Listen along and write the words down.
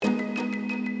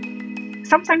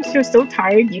sometimes you're so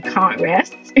tired you can't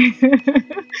rest.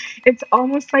 It's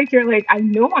almost like you're like, I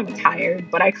know I'm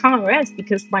tired, but I can't rest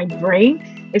because my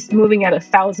brain is moving at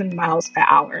 1,000 miles per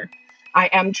hour. I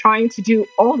am trying to do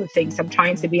all the things. I'm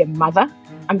trying to be a mother.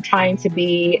 I'm trying to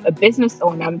be a business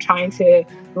owner. I'm trying to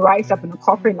rise up in the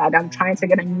corporate ladder. I'm trying to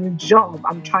get a new job.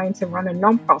 I'm trying to run a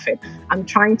nonprofit. I'm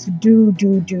trying to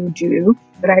do,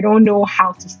 but I don't know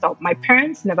how to stop. My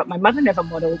mother never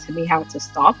modeled to me how to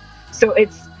stop. So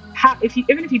it's how,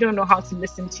 even if you don't know how to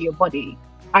listen to your body,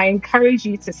 I encourage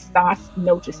you to start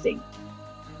noticing.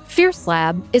 Fierce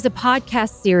Lab is a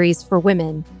podcast series for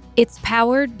women. It's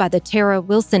powered by the Tara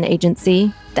Wilson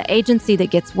Agency, the agency that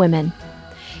gets women.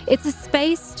 It's a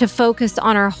space to focus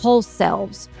on our whole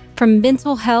selves, from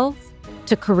mental health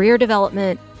to career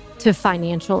development to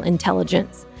financial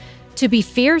intelligence. To be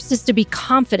fierce is to be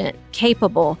confident,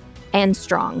 capable, and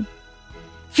strong.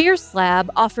 Fierce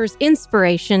Lab offers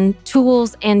inspiration,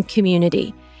 tools, and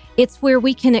community. It's where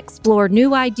we can explore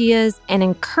new ideas and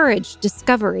encourage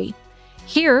discovery.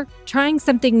 Here, trying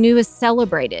something new is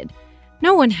celebrated.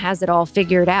 No one has it all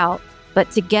figured out, but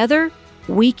together,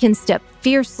 we can step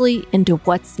fiercely into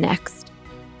what's next.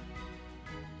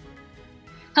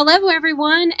 Hello,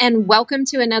 everyone, and welcome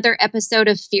to another episode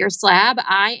of Fierce Lab.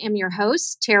 I am your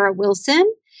host, Tara Wilson,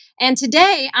 and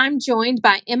today I'm joined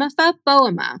by Emefa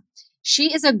Boamah.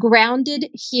 She is a grounded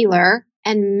healer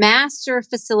and master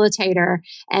facilitator,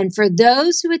 and for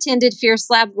those who attended Fierce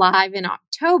Lab Live in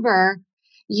October,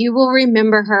 you will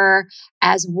remember her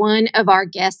as one of our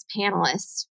guest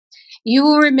panelists. You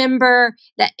will remember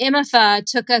that Emefa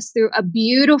took us through a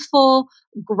beautiful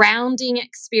grounding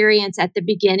experience at the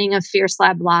beginning of Fierce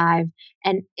Lab Live.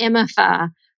 And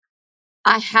Emefa,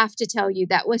 I have to tell you,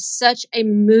 that was such a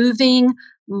moving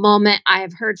moment. I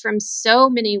have heard from so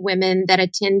many women that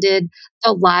attended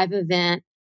the live event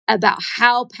about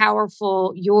how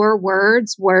powerful your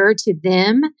words were to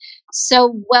them.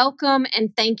 So welcome and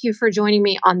thank you for joining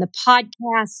me on the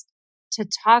podcast to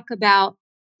talk about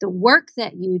the work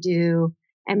that you do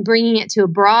and bringing it to a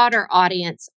broader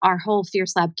audience, our whole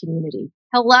Fierce Lab community.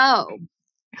 Hello.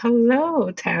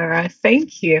 Hello, Tara.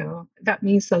 Thank you. That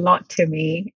means a lot to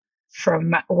me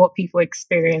from what people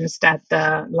experienced at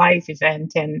the live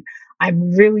event. And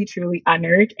I'm really, truly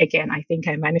honored. Again, I think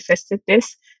I manifested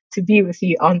this to be with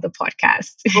you on the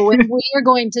podcast. We are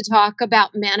going to talk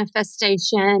about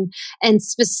manifestation and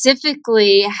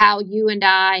specifically how you and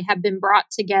I have been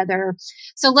brought together.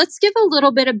 So let's give a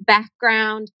little bit of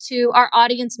background to our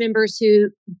audience members who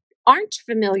aren't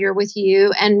familiar with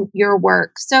you and your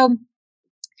work. So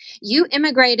you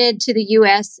immigrated to the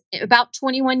U.S. about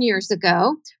 21 years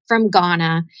ago from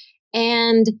Ghana,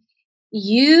 and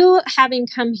you, having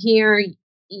come here,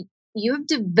 you have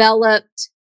developed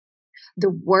the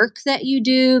work that you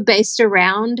do based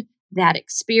around that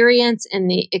experience and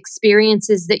the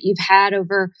experiences that you've had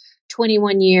over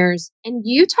 21 years. And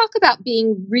you talk about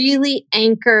being really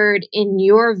anchored in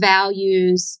your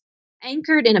values,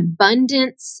 anchored in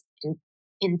abundance,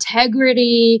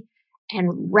 integrity,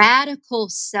 and radical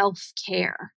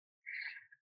self-care.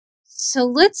 So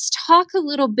let's talk a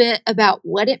little bit about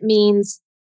what it means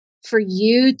for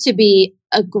you to be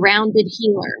a grounded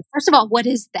healer. First of all, what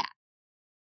is that?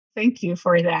 Thank you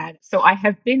for that. So I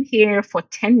have been here for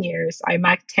 10 years. I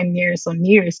marked 10 years on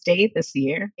New Year's Day this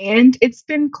year. And it's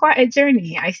been quite a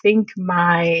journey. I think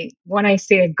when I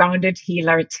say a grounded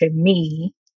healer to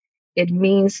me, it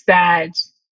means that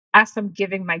as I'm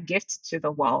giving my gifts to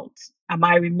the world, am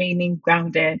I remaining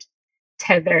grounded,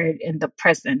 tethered in the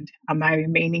present? Am I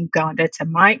remaining grounded to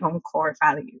my own core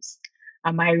values?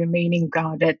 Am I remaining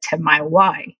grounded to my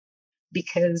why?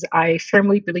 Because I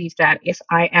firmly believe that if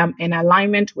I am in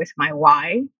alignment with my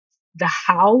why, the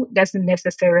how doesn't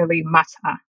necessarily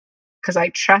matter. Because I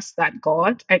trust that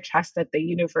I trust that the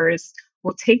universe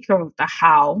will take care of the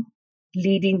how,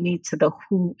 leading me to the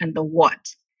who and the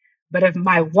what. But if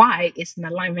my why is in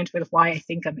alignment with why I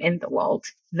think I'm in the world,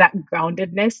 that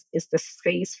groundedness is the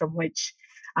space from which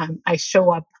I show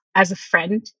up as a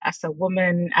friend, as a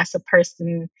woman, as a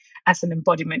person, as an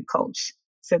embodiment coach.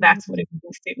 So that's what it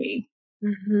means to me.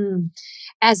 Mm-hmm.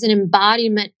 As an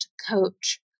embodiment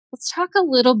coach, let's talk a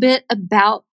little bit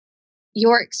about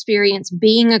your experience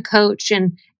being a coach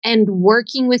and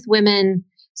working with women.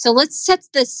 So let's set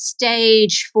the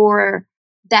stage for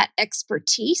that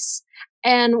expertise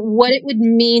and what it would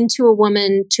mean to a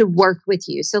woman to work with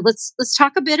you. So let's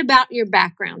talk a bit about your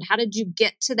background. How did you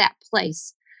get to that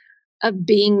place of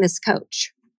being this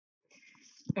coach?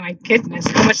 My goodness,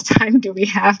 how much time do we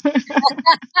have?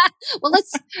 Well,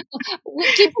 let's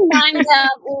keep in mind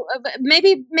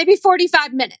maybe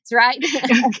 45 minutes, right?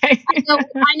 Okay.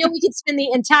 I know we could spend the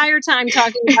entire time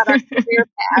talking about our career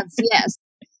paths. Yes.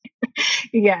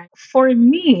 Yeah. For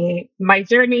me, my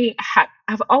journey,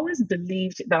 I've always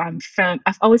believed that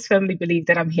I've always firmly believed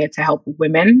that I'm here to help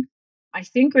women. I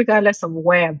think, regardless of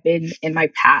where I've been in my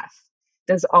path,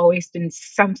 there's always been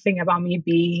something about me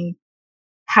being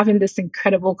having this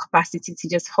incredible capacity to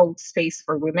just hold space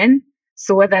for women.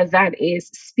 So, whether that is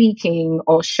speaking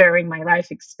or sharing my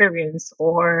life experience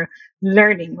or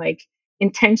learning, like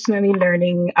intentionally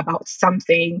learning about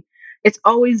something, it's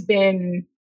always been,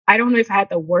 I don't know if I had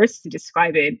the words to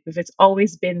describe it, but it's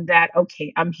always been that,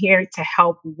 okay, I'm here to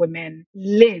help women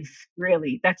live,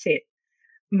 really. That's it.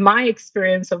 My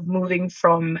experience of moving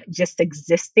from just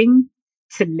existing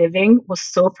to living was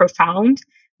so profound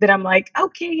that I'm like,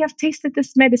 okay, I've tasted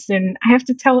this medicine. I have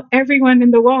to tell everyone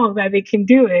in the world that they can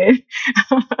do it,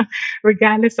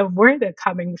 regardless of where they're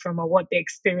coming from or what the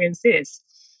experience is.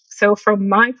 So, from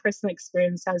my personal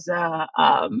experience as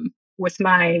with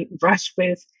my brush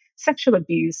with sexual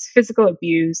abuse, physical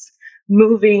abuse,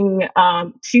 moving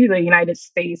to the United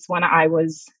States when I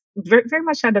was very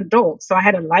much an adult. So I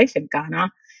had a life in Ghana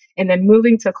and then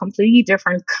moving to a completely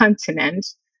different continent,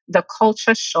 the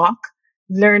culture shock,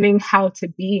 learning how to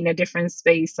be in a different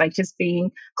space, like just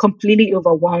being completely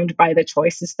overwhelmed by the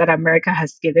choices that America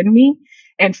has given me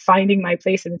and finding my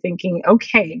place and thinking,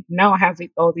 okay, now I have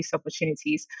all these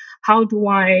opportunities. How do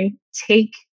I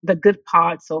take the good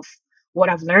parts of what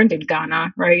I've learned in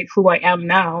Ghana, right? Who I am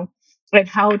now, and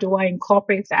how do I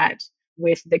incorporate that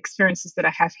with the experiences that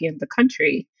I have here in the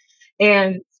country?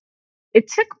 And it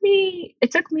took me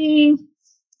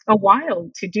a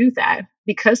while to do that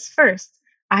because first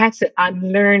I had to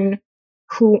unlearn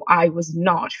who I was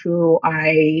not, who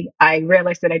I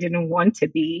realized that I didn't want to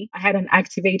be. I had an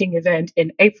activating event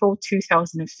in April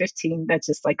 2015 that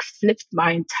just like flipped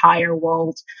my entire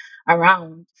world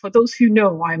around. For those who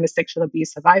know, I'm a sexual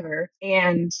abuse survivor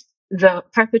and the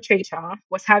perpetrator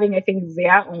was having, I think,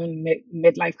 their own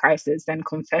midlife crisis and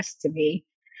confessed to me.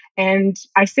 And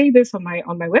I say this on my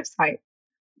website,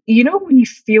 you know, when you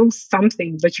feel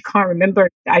something but you can't remember.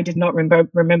 I did not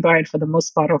remember it for the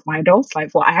most part of my adult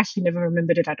life. Well, I actually never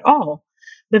remembered it at all.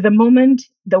 But the moment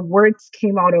the words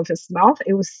came out of his mouth,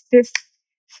 it was this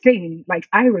thing, like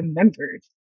I remembered.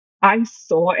 I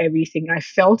saw everything, I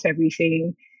felt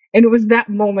everything, and it was that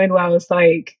moment where I was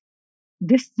like,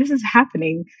 this is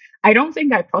happening. I don't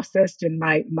think I processed in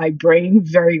my brain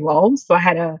very well. So I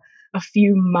had a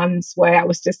few months where I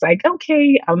was just like,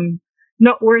 okay, I'm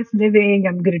not worth living.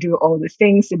 I'm gonna do all the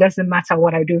things. It doesn't matter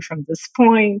what I do from this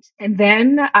point. And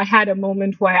then I had a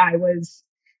moment where I was.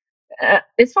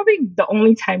 It's probably the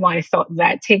only time where I thought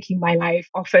that taking my life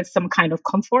offered some kind of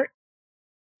comfort.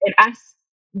 And as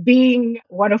being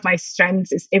one of my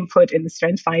strengths is input in the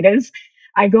strength finders,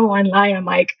 I go online, I'm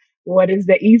like, what is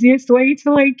the easiest way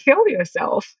to like kill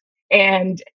yourself?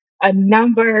 And a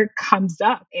number comes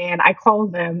up and I call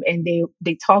them and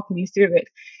they talk me through it.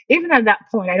 Even at that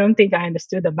point, I don't think I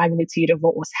understood the magnitude of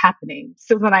what was happening.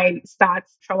 So then I start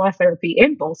trauma therapy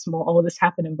in Baltimore. All this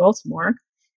happened in Baltimore.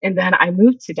 And then I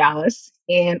moved to Dallas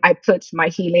and I put my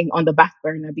healing on the back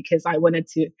burner because I wanted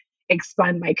to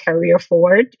expand my career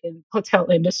forward in hotel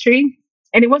industry.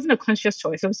 And it wasn't a conscious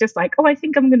choice. It was just like, oh, I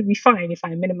think I'm going to be fine if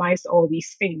I minimize all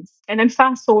these things. And then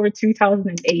fast forward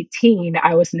 2018,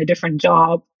 I was in a different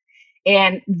job.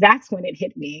 And that's when it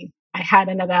hit me. I had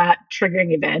another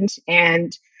triggering event.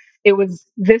 And it was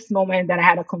this moment that I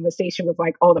had a conversation with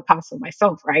like all the parts of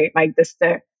myself, right? Like this,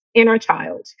 the inner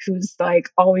child who's like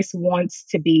always wants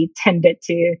to be tended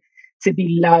to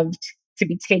be loved, to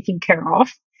be taken care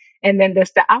of. And then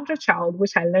there's the outer child,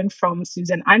 which I learned from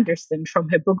Susan Anderson from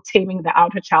her book, Taming the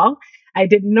Outer Child. I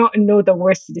did not know the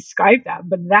words to describe that,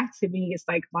 but that to me is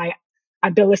like my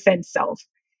adolescent self.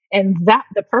 And that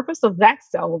the purpose of that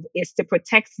self is to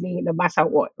protect me no matter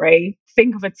what, right?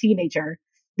 Think of a teenager.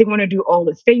 They want to do all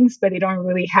the things, but they don't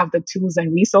really have the tools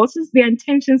and resources. Their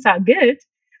intentions are good,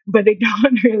 but they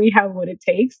don't really have what it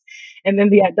takes. And then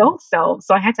the adult self.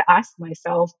 So I had to ask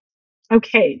myself,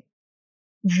 okay,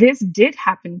 this did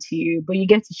happen to you, but you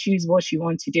get to choose what you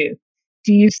want to do.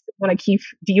 Do you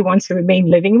want to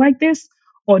remain living like this?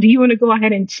 Or do you want to go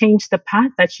ahead and change the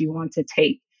path that you want to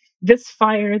take? This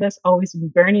fire that's always been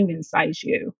burning inside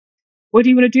you, what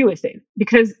do you want to do with it?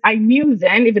 Because I knew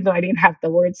then, even though I didn't have the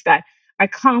words, that I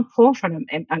can't pour from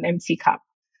an empty cup.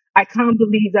 I can't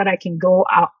believe that I can go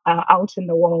out in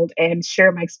the world and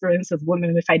share my experience with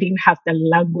women if I didn't have the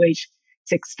language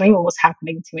to explain what was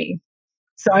happening to me.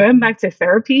 So I went back to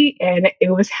therapy and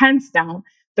it was hands down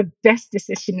the best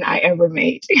decision I ever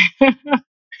made.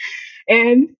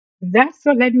 And that's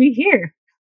what led me here.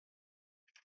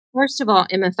 First of all,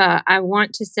 Imitha, I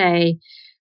want to say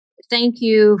thank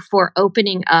you for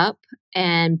opening up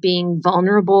and being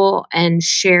vulnerable and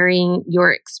sharing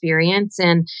your experience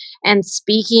and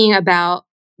speaking about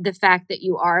the fact that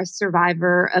you are a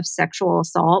survivor of sexual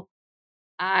assault.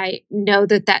 I know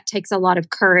that that takes a lot of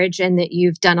courage and that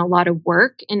you've done a lot of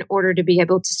work in order to be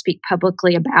able to speak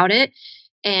publicly about it.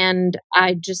 And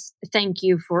I just thank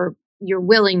you for your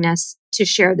willingness to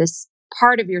share this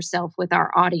part of yourself with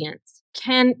our audience.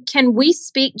 Can we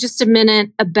speak just a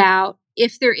minute about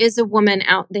if there is a woman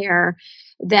out there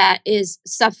that is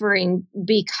suffering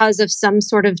because of some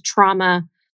sort of trauma,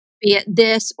 be it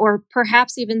this or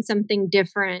perhaps even something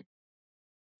different?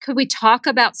 Could we talk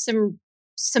about some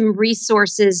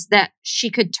resources that she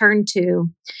could turn to?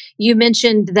 You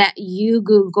mentioned that you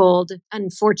Googled,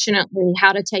 unfortunately,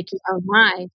 how to take your own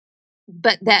life,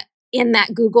 but that in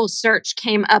that Google search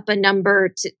came up a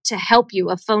number to help you,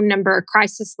 a phone number, a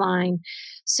crisis line.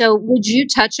 So, would you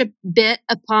touch a bit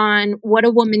upon what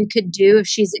a woman could do if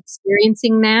she's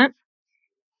experiencing that?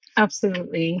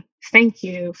 Absolutely. Thank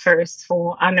you first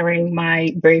for honoring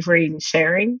my bravery in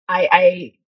sharing.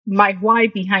 I my why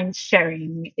behind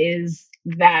sharing is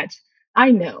that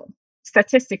I know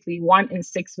statistically 1 in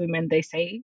 6 women, they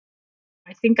say,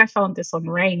 I think I found this on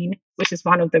RAIN, which is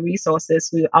one of the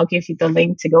resources. I'll give you the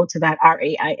link to go to that,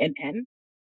 RAINN.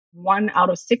 1 out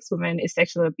of 6 women is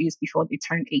sexually abused before they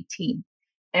turn 18.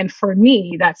 And for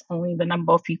me, that's only the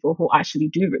number of people who actually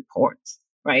do report,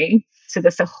 right? So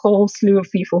there's a whole slew of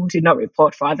people who do not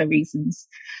report for other reasons.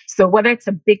 So whether it's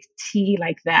a big T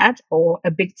like that, or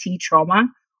a big T trauma,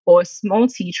 or a small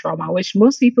T trauma, which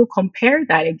most people compare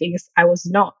that against, I was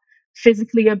not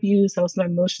physically abused, I was not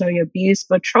emotionally abused,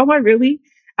 but trauma really,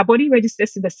 our body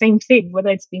registers to the same thing, whether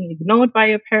it's being ignored by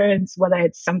your parents, whether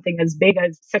it's something as big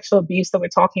as sexual abuse that we're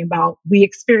talking about, we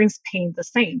experience pain the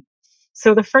same.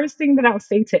 So the first thing that I'll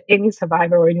say to any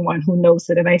survivor or anyone who knows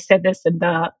it, and I said this in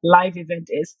the live event,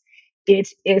 is it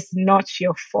is not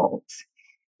your fault.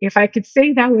 If I could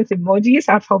say that with emojis,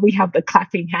 I'd probably have the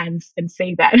clapping hands and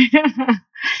say that.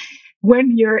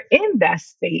 When you're in that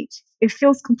state, it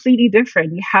feels completely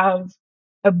different. You have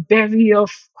a bevy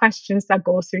of questions that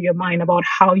go through your mind about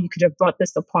how you could have brought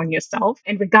this upon yourself.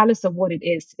 And regardless of what it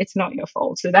is, it's not your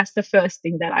fault. So that's the first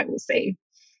thing that I will say.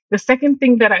 The second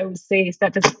thing that I would say is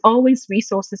that there's always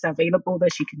resources available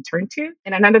that you can turn to.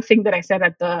 And another thing that I said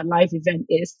at the live event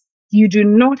is you do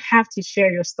not have to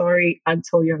share your story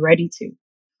until you're ready to.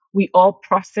 We all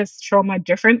process trauma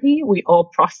differently. We all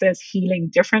process healing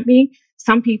differently.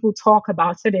 Some people talk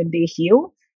about it and they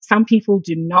heal. Some people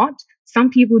do not. Some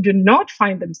people do not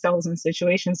find themselves in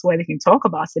situations where they can talk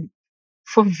about it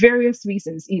for various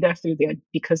reasons, either through their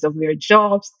because of their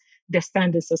jobs, their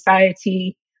stand in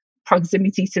society,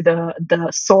 proximity to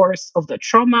the source of the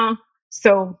trauma.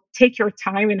 So take your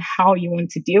time in how you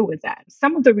want to deal with that.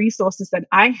 Some of the resources that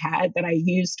I had that I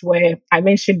used where I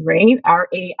mentioned RAIN,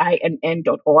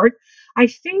 RAINN.org. I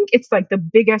think it's like the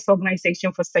biggest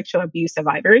organization for sexual abuse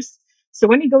survivors. So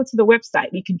when you go to the website,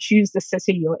 you can choose the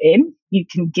city you're in, you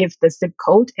can give the zip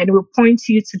code, and it will point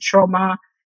you to trauma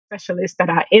specialists that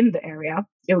are in the area.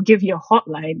 It will give you a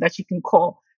hotline that you can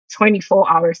call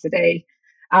 24 hours a day,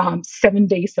 7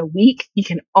 days a week. You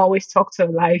can always talk to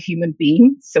a live human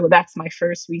being. So that's my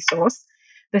first resource.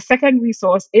 The second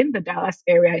resource in the Dallas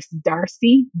area is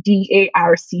Darcy,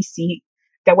 DARCC.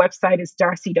 The website is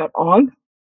darcy.org.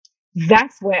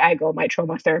 That's where I go my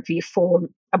trauma therapy for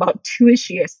about 2-ish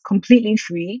years, completely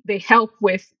free. They help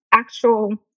with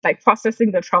actual like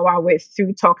processing the trauma with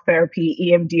through talk therapy,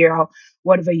 EMDR,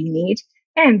 whatever you need.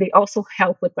 And they also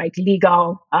help with like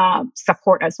legal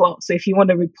support as well. So if you want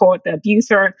to report the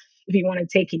abuser, if you want to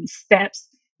take any steps,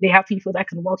 they have people that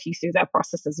can walk you through that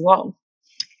process as well.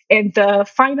 And the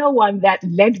final one that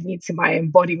led me to my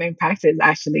embodiment practice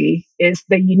actually is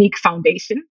the Unique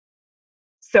Foundation.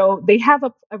 So they have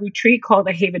a retreat called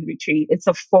the Haven Retreat. It's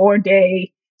a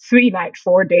 4-day, 3-night,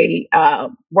 4-day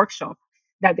workshop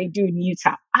that they do in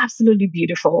Utah. Absolutely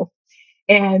beautiful.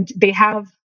 And they have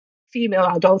female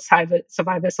adult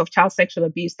survivors of child sexual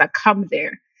abuse that come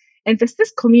there. And there's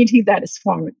this community that is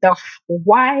formed. The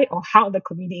why or how the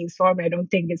community is formed, I don't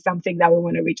think is something that we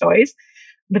want to rejoice.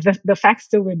 But the fact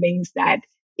still remains that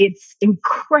it's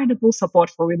incredible support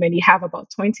for women. You have about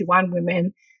 21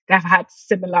 women that have had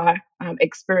similar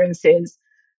experiences.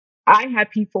 I had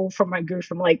people from my group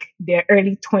from like their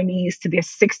early 20s to their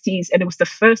 60s, and it was the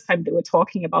first time they were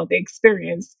talking about their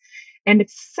experience. And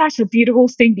it's such a beautiful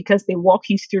thing because they walk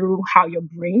you through how your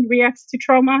brain reacts to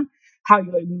trauma, how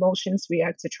your emotions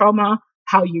react to trauma,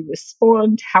 how you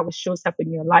respond, how it shows up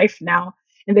in your life now.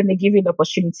 And then they give you the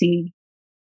opportunity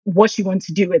what you want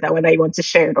to do with that, whether you want to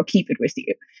share it or keep it with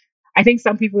you. I think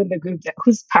some people in the group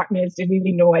whose partners didn't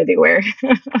even know where they were.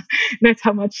 That's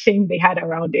how much shame they had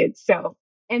around it. So,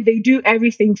 and they do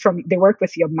everything from they work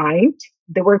with your mind,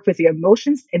 they work with your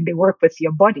emotions, and they work with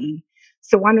your body.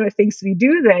 So, one of the things we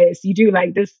do there is you do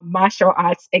like this martial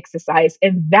arts exercise.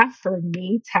 And that for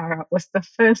me, Tara, was the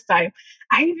first time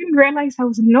I even realized I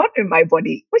was not in my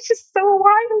body, which is so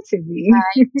wild to me.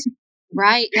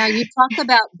 Right. Yeah. You talk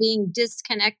about being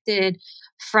disconnected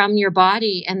from your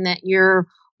body and that your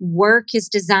work is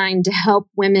designed to help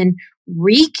women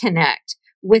reconnect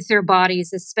with their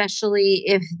bodies, especially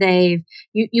if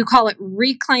you call it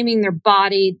reclaiming their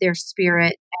body, their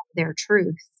spirit, and their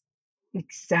truth.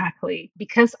 Exactly.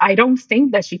 Because I don't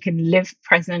think that you can live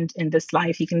present in this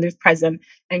life. You can live present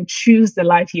and choose the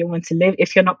life you want to live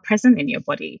if you're not present in your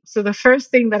body. So the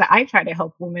first thing that I try to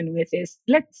help women with is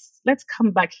let's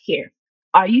come back here.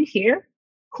 Are you here?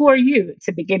 Who are you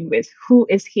to begin with? Who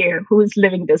is here? Who is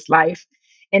living this life?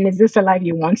 And is this a life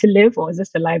you want to live or is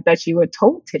this a life that you were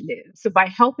told to live? So by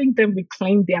helping them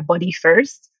reclaim their body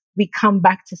first, we come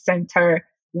back to center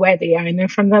where they are. And then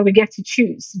from there we get to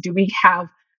choose. Do we have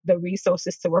the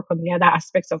resources to work on the other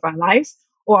aspects of our lives?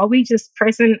 Or are we just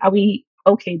present? Are we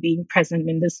okay being present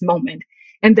in this moment?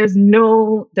 And there's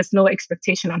no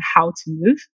expectation on how to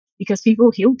move because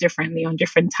people heal differently on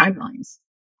different timelines.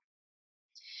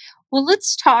 Well,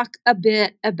 let's talk a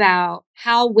bit about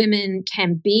how women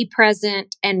can be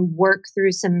present and work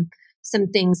through some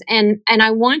things. And I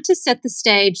want to set the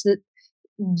stage that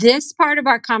this part of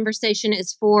our conversation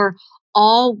is for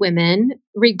all women,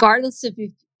 regardless of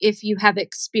if you have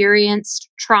experienced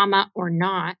trauma or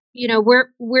not. You know,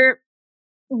 we're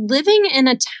living in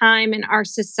a time in our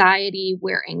society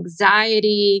where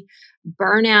anxiety,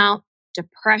 burnout,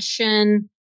 depression,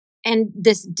 and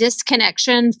this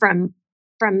disconnection from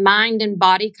mind and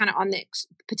body kind of on the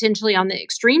potentially on the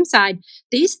extreme side,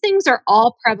 these things are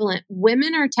all prevalent.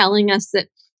 Women are telling us that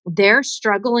they're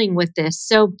struggling with this.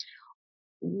 So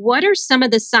what are some of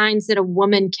the signs that a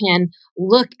woman can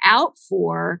look out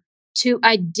for to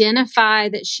identify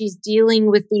that she's dealing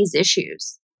with these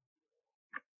issues?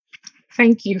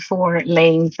 Thank you for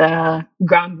laying the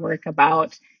groundwork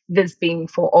about this being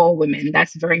for all women.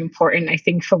 That's very important, I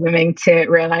think, for women to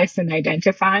realize and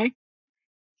identify.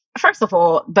 First of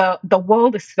all, the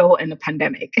world is still in a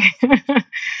pandemic.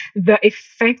 The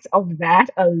effect of that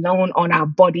alone on our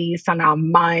bodies, on our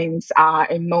minds, our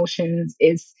emotions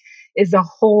is a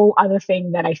whole other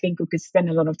thing that I think we could spend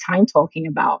a lot of time talking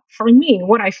about. For me,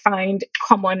 what I find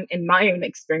common in my own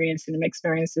experience and my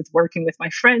experience with working with my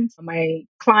friends, my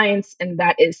clients, and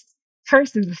that is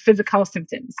first is the physical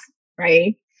symptoms,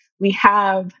 right? We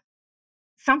have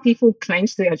some people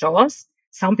clench their jaws.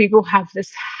 Some people have this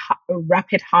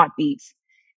rapid heartbeats.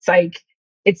 It's like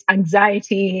it's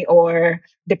anxiety or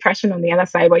depression on the other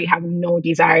side where you have no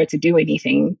desire to do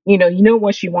anything. You know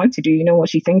what you want to do, you know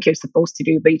what you think you're supposed to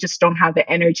do, but you just don't have the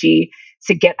energy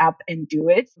to get up and do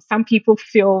it. Some people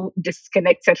feel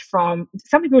disconnected from,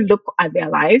 some people look at their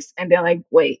lives and they're like,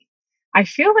 wait, I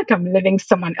feel like I'm living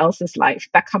someone else's life.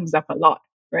 That comes up a lot,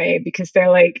 right? Because they're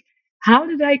like, how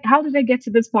did I get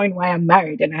to this point where I'm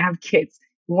married and I have kids?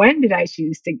 When did I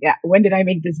choose to get when did I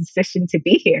make this decision to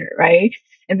be here? Right.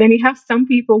 And then you have some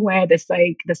people where there's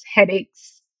like this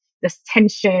headaches, this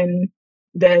tension,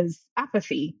 there's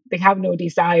apathy. They have no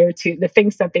desire to the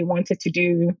things that they wanted to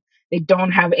do, they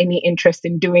don't have any interest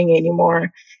in doing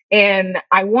anymore. And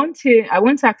I want to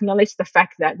acknowledge the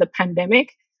fact that the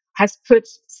pandemic has put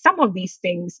some of these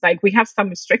things, like we have some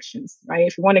restrictions, right?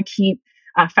 If we want to keep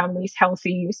families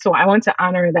healthy. So I want to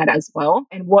honor that as well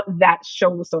and what that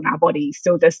shows on our body.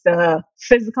 So there's the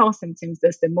physical symptoms,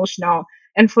 there's the emotional.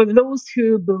 And for those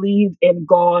who believe in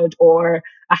God or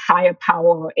a higher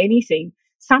power or anything,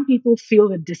 some people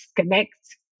feel a disconnect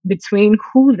between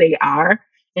who they are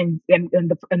and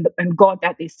God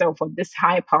that they serve for this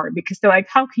higher power because they're like,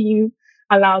 how can you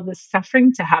allow this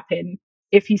suffering to happen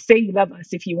if you say you love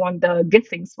us, if you want the good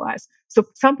things for us? So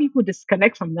some people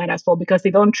disconnect from that as well because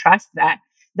they don't trust that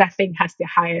that thing has the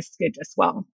highest good as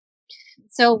well.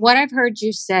 So, what I've heard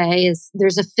you say is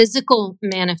there's a physical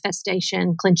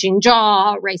manifestation, clenching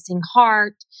jaw, racing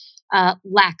heart,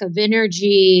 lack of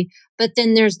energy, but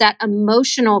then there's that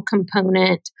emotional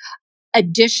component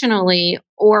additionally,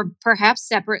 or perhaps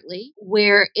separately,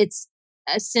 where it's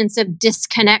a sense of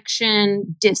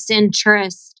disconnection,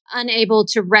 disinterest, unable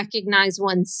to recognize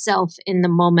oneself in the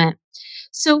moment.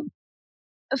 So,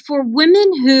 for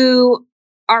women who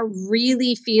are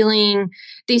really feeling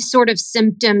these sort of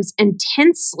symptoms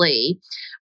intensely,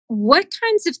 what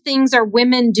kinds of things are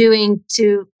women doing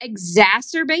to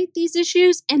exacerbate these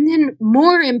issues? And then,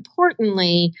 more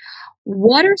importantly,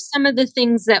 what are some of the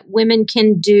things that women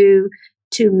can do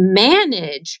to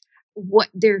manage what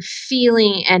they're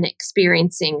feeling and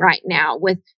experiencing right now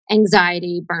with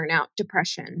anxiety, burnout,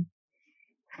 depression?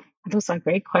 Those are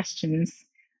great questions.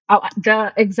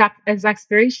 The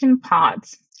exasperation part.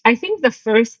 I think the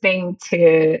first thing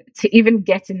to even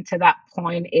get into that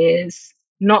point is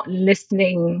not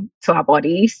listening to our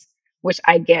bodies, which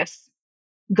I guess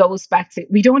goes back to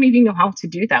we don't even know how to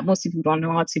do that. Most people don't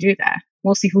know how to do that.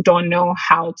 Most people don't know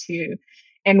how to.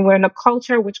 And we're in a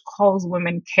culture which calls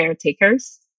women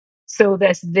caretakers. So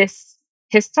there's this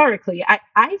historically,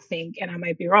 I think, and I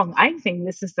might be wrong, I think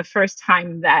this is the first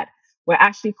time that we're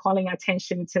actually calling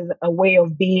attention to a way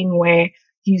of being where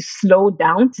you slow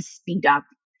down to speed up.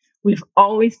 We've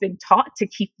always been taught to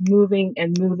keep moving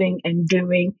and moving and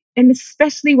doing, and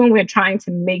especially when we're trying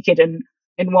to make it in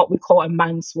what we call a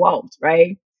man's world,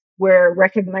 right? We're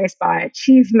recognized by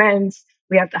achievements,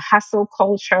 we have the hustle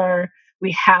culture,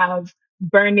 we have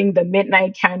burning the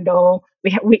midnight candle,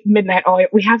 midnight oil.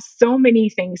 We have so many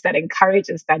things that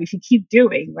encourage us that if you keep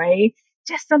doing, right,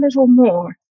 just a little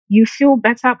more, you feel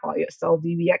better about yourself,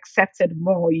 you be accepted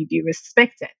more, you be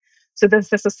respected. So there's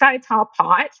the societal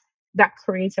part that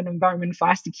creates an environment for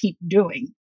us to keep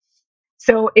doing.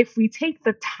 So if we take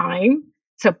the time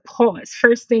to pause,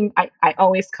 first thing I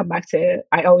always come back to,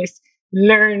 I always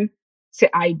learn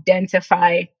to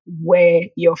identify where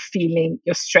you're feeling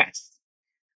your stress.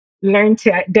 Learn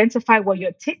to identify what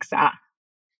your tics are.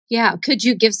 Yeah. Could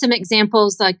you give some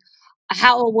examples like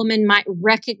how a woman might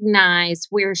recognize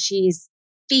where she's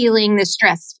feeling the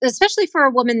stress, especially for a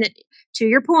woman that, to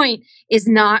your point, is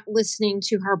not listening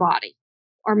to her body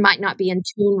or might not be in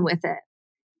tune with it?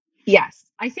 Yes,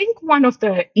 I think one of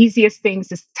the easiest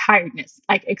things is tiredness,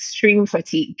 like extreme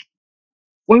fatigue.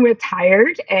 When we're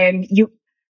tired and you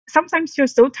sometimes you're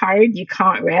so tired you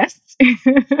can't rest.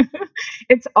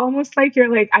 It's almost like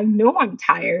you're like, I know I'm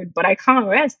tired, but I can't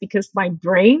rest because my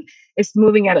brain is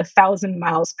moving at 1,000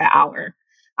 miles per hour.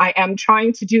 I am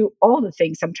trying to do all the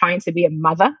things. I'm trying to be a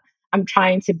mother. I'm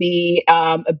trying to be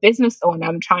a business owner.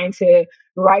 I'm trying to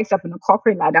rise up in a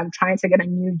corporate ladder. I'm trying to get a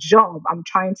new job. I'm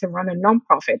trying to run a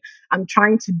nonprofit. I'm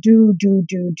trying to do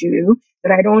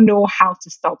that I don't know how to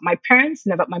stop. My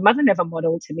mother never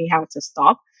modeled to me how to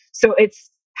stop. So it's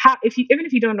how, if you, even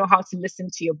if you don't know how to listen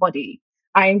to your body,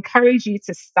 I encourage you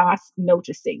to start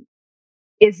noticing.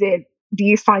 Is it, do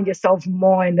you find yourself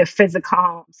more in the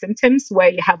physical symptoms where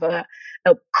you have a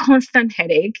constant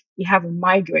headache, you have a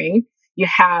migraine, you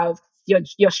have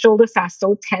your shoulders are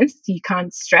so tense you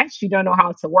can't stretch, you don't know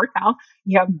how to work out,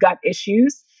 you have gut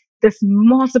issues. There's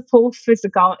multiple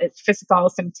physical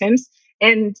symptoms.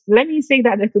 And let me say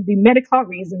that there could be medical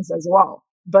reasons as well.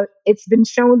 But it's been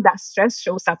shown that stress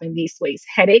shows up in these ways: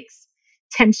 headaches,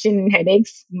 tension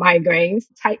headaches, migraines,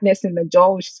 tightness in the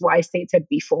jaw, which is what I stated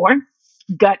before,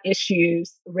 gut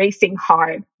issues, racing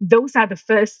heart. Those are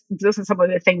some of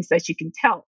the things that you can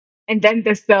tell. And then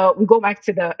we go back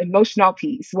to the emotional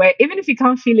piece where even if you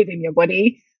can't feel it in your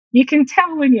body, you can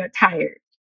tell when you're tired.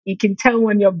 You can tell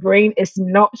when your brain is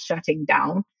not shutting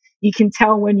down. You can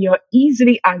tell when you're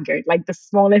easily angered, like the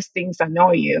smallest things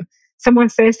annoy you. Someone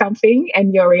says something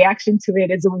and your reaction to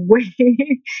it is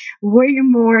way, way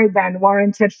more than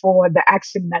warranted for the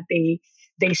action that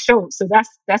they show. So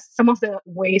that's some of the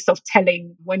ways of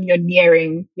telling when you're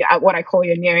nearing what I call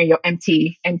you're nearing your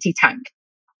empty tank.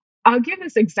 I'll give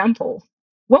this example.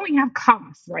 When we have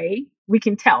cars, right, we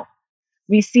can tell.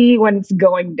 We see when it's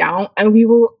going down, and we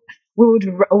would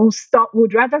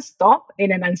rather stop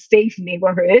in an unsafe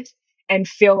neighborhood and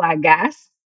fill our gas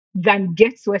than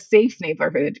get to a safe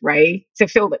neighborhood, right, to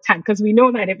fill the tank because we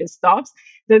know that if it stops,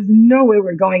 there's no way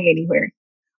we're going anywhere.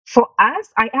 For us,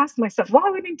 I ask myself, why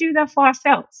wouldn't we do that for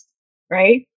ourselves,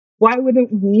 right? Why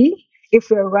wouldn't we,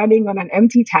 if we're running on an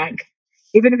empty tank,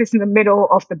 even if it's in the middle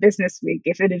of the business week,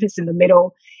 if it's in the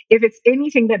middle, if it's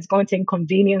anything that's going to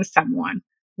inconvenience someone,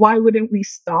 why wouldn't we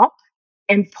stop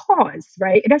and pause,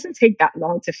 right? It doesn't take that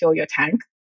long to fill your tank,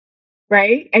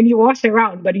 right? And you wash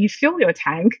around, but you fill your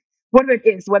tank, whatever it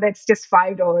is, whether it's just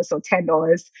 $5 or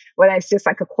 $10, whether it's just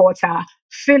like a quarter,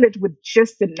 fill it with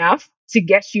just enough to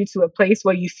get you to a place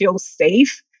where you feel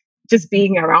safe just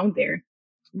being around there.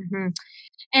 Hmm.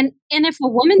 And if a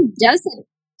woman doesn't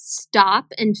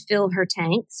stop and fill her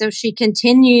tank, so she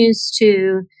continues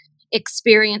to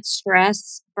experience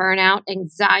stress, burnout,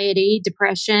 anxiety,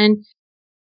 depression,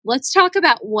 let's talk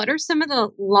about what are some of the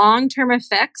long-term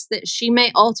effects that she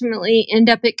may ultimately end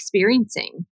up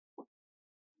experiencing.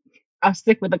 I'll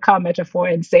stick with the car metaphor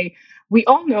and say We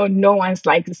all know no one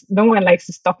likes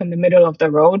to stop in the middle of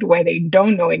the road where they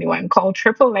don't know anyone, call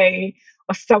AAA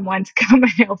or someone to come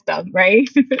and help them, right?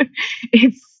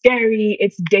 It's scary,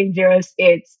 it's dangerous,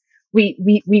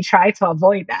 we try to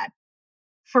avoid that.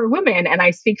 For women, and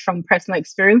I speak from personal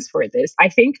experience for this, I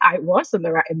think I was in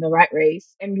the right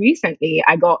race. And recently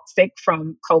I got sick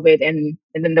from COVID, and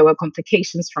then there were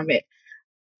complications from it.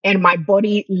 And my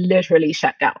body literally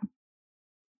shut down.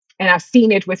 And I've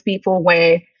seen it with people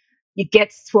where it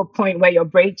gets to a point where your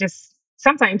brain just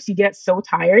sometimes you get so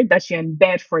tired that you're in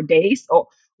bed for days, or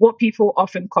what people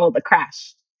often call the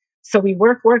crash. So we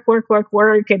work, work, work, work,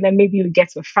 work, and then maybe we get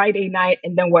to a Friday night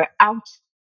and then we're out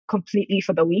completely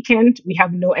for the weekend. We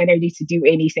have no energy to do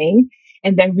anything.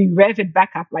 And then we rev it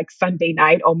back up like Sunday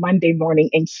night or Monday morning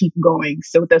and keep going.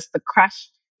 So there's the crash,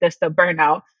 there's the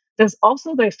burnout. There's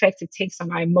also the effect it takes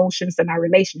on our emotions and our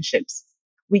relationships.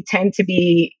 We tend to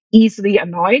be easily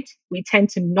annoyed. We tend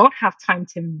to not have time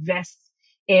to invest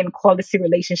in quality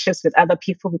relationships with other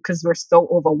people because we're so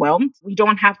overwhelmed. We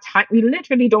don't have time. We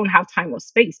literally don't have time or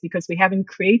space because we haven't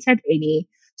created any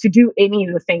to do any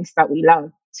of the things that we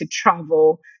love, to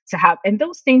travel, to have. And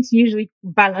those things usually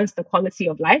balance the quality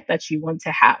of life that you want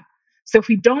to have. So if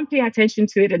we don't pay attention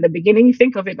to it in the beginning,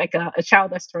 think of it like a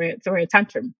child that's throwing a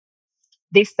tantrum.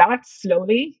 They start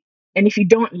slowly. And if you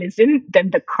don't listen,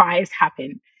 then the cries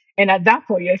happen. And at that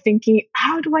point, you're thinking,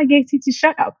 how do I get it to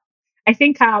shut up? I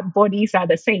think our bodies are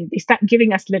the same. They start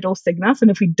giving us little signals. And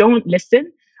if we don't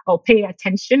listen or pay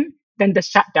attention, then the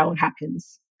shutdown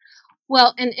happens.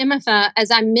 Well, and Emitha, as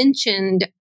I mentioned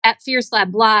at Fierce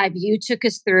Lab Live, you took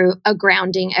us through a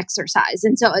grounding exercise.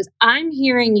 And so as I'm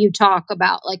hearing you talk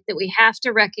about like that we have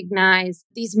to recognize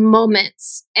these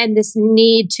moments and this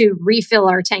need to refill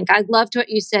our tank. I loved what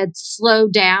you said, slow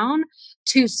down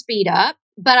to speed up.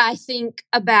 But I think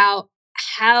about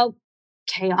how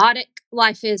chaotic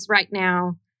life is right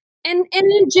now. And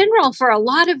in general, for a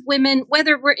lot of women,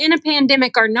 whether we're in a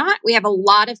pandemic or not, we have a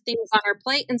lot of things on our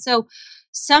plate. And so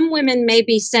some women may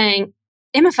be saying,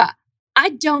 Emitha, I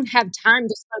don't have time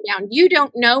to slow down. You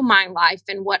don't know my life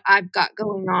and what I've got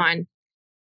going on.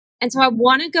 And so I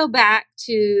want to go back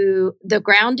to the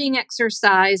grounding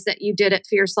exercise that you did at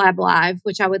Fierce Lab Live,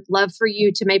 which I would love for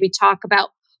you to maybe talk about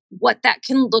what that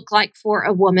can look like for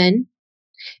a woman.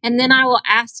 And then I will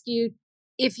ask you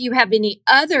if you have any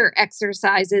other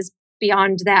exercises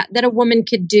beyond that that a woman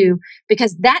could do,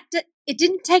 because it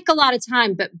didn't take a lot of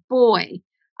time, but boy,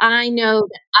 I know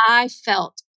that I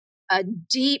felt a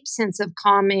deep sense of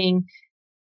calming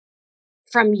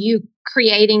from you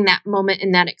creating that moment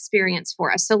and that experience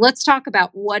for us. So let's talk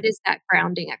about what is that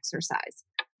grounding exercise.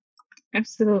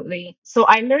 Absolutely. So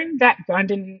I learned that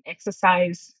grounding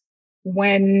exercise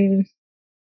when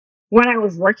when I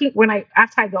was working, when I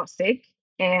after I got sick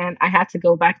and I had to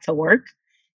go back to work,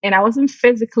 and I wasn't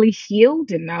physically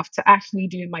healed enough to actually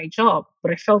do my job,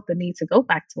 but I felt the need to go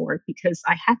back to work because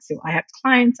I had to. I had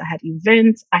clients, I had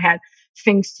events, I had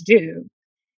things to do.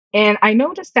 And I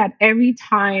noticed that every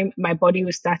time my body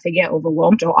would start to get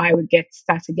overwhelmed, or I would get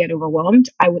start to get overwhelmed,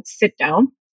 I would sit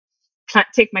down,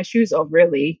 take my shoes off,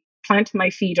 really, plant my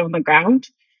feet on the ground,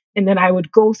 and then I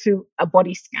would go through a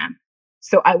body scan.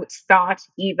 So I would start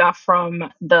either from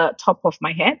the top of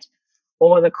my head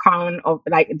or the crown of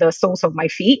like the soles of my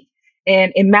feet.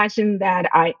 And imagine that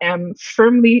I am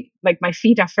firmly, like my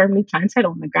feet are firmly planted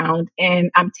on the ground and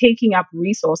I'm taking up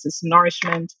resources,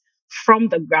 nourishment from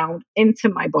the ground into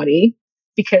my body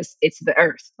because it's the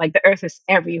earth. Like the earth is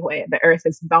everywhere. The earth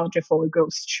is bountiful. It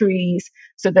grows trees.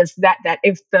 So there's that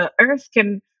if the earth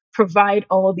can provide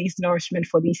all these nourishment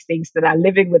for these things that are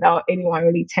living without anyone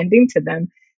really tending to them,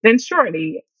 then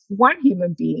surely one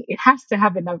human being, it has to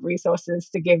have enough resources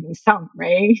to give me some,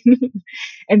 right?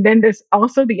 And then there's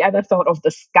also the other thought of the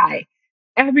sky.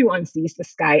 Everyone sees the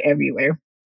sky everywhere.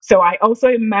 So I also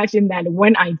imagine that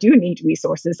when I do need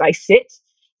resources, I sit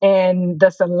and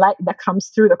there's a light that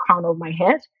comes through the crown of my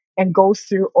head and goes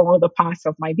through all the parts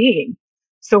of my being.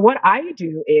 So what I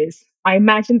do is I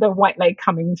imagine the white light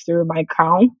coming through my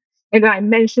crown, and then I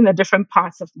mention the different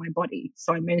parts of my body.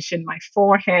 So I mention my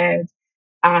forehead,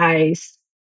 eyes,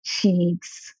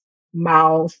 cheeks,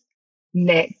 mouth,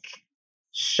 neck,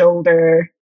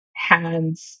 shoulder,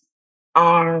 hands,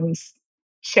 arms,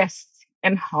 chest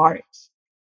and heart,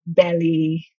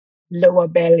 belly, lower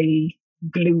belly,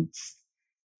 glutes,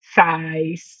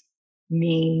 thighs,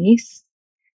 knees,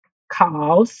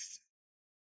 calves,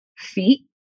 feet,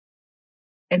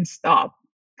 and stop.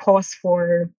 Pause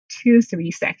for 2, 3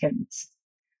 seconds.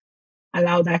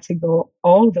 Allow that to go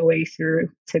all the way through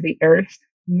to the earth,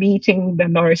 meeting the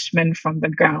nourishment from the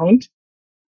ground.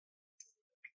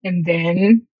 And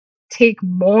then take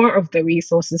more of the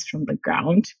resources from the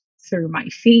ground through my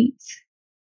feet,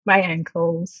 my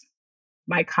ankles,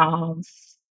 my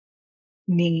calves,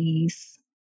 knees,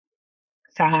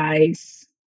 thighs,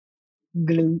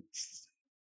 glutes,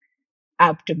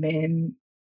 abdomen,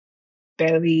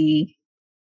 belly,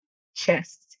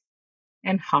 chest,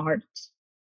 and heart,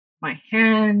 my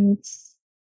hands,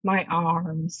 my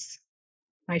arms,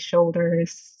 my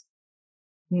shoulders,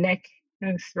 neck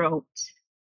and throat,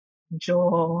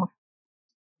 jaw,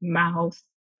 mouth,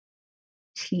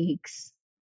 cheeks,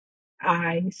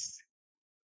 eyes,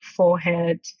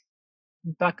 forehead,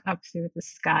 back up through the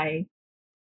sky.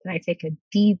 Then I take a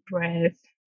deep breath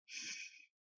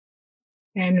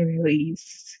and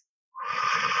release.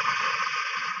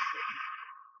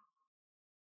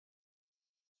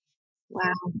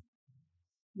 Wow.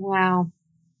 Wow.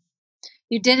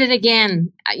 You did it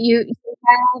again. You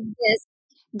have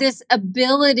this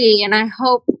ability, and I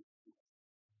hope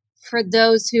for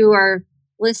those who are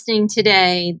listening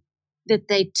today that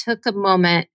they took a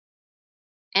moment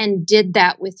and did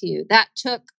that with you. That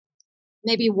took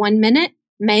maybe 1 minute,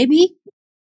 maybe,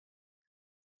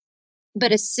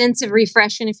 but a sense of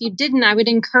refresh. And if you didn't, I would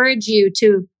encourage you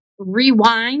to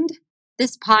rewind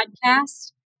this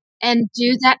podcast and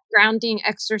do that grounding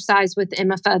exercise with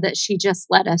Imifa that she just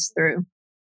led us through.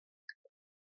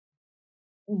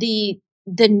 The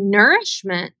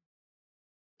nourishment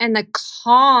and the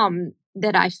calm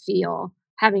that I feel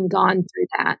having gone through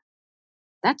that,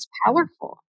 that's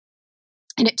powerful.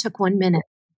 And it took 1 minute.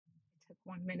 Took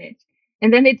 1 minute.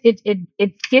 And then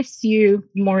it gives you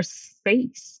more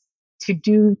space to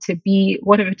do, to be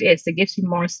whatever it is. It gives you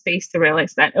more space to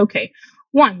realize that, okay,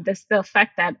 one, there's the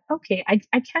fact that, okay,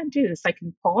 I can't do this. I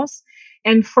can pause.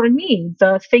 And for me,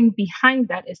 the thing behind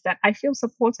that is that I feel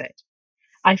supported.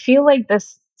 I feel like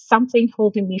there's something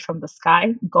holding me from the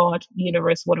sky, God,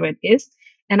 universe, whatever it is,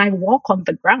 and I walk on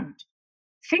the ground.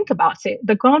 Think about it.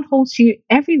 The ground holds you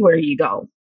everywhere you go,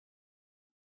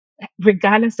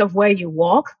 regardless of where you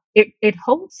walk. It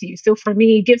holds you. So for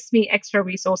me, it gives me extra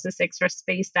resources, extra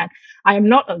space, that I am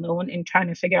not alone in trying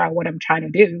to figure out what I'm trying to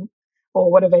do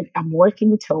or whatever I'm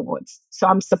working towards. So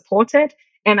I'm supported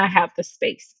and I have the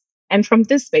space. And from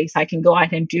this space, I can go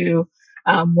out and do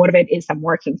whatever it is I'm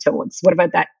working towards, whatever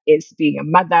that is, being a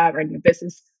mother, running a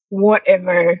business,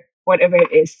 whatever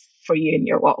it is for you in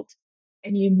your world.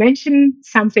 And you mentioned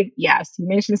something, yes, you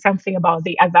mentioned something about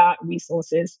the other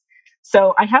resources.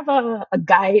 So I have a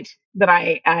guide that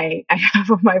I have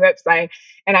on my website,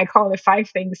 and I call it 5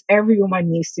 things every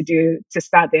woman needs to do to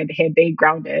start their day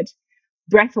grounded.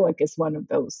 Breathwork is one of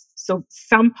those. So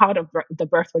some part of the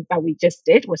breathwork that we just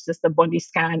did was just the body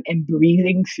scan and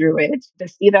breathing through it.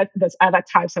 There's other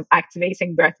types of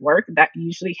activating breathwork that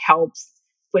usually helps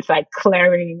with like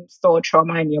clearing stored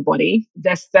trauma in your body.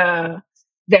 There's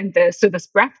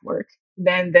breath work.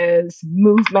 Then there's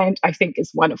movement, I think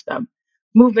is one of them.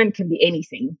 Movement can be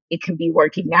anything. It can be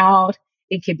working out,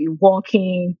 it can be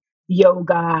walking,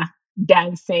 yoga,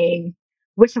 dancing,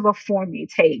 whichever form you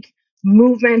take.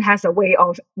 Movement has a way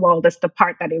of, well, that's the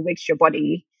part that it wakes your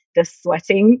body. The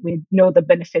sweating, we know the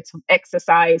benefits of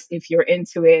exercise if you're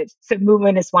into it. So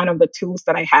movement is one of the tools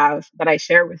that I have that I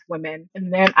share with women.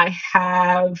 And then I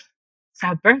have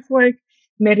breath work,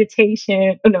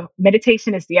 meditation. Oh no,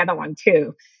 meditation is the other one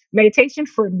too. Meditation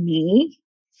for me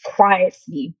quiets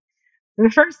me. The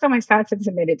first time I started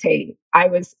to meditate,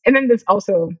 and then there's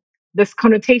also this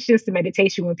connotations to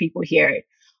meditation when people hear it.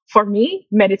 For me,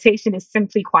 meditation is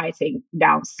simply quieting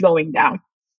down, slowing down.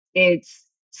 It's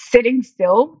sitting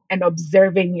still and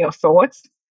observing your thoughts,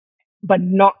 but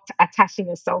not attaching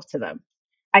yourself to them.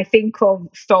 I think of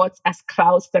thoughts as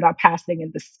clouds that are passing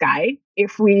in the sky.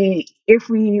 If we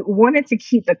wanted to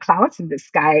keep the clouds in the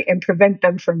sky and prevent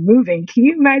them from moving, can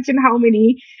you imagine how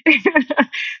many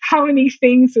how many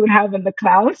things we would have in the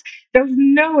clouds? There's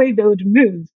no way they would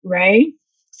move, right?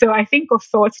 So I think of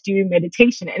thoughts during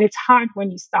meditation, and it's hard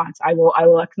when you start. I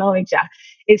will acknowledge that.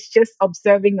 It's just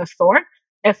observing a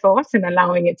thought and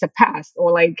allowing it to pass.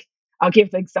 Or like I'll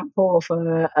give the example of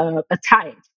a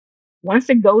tide.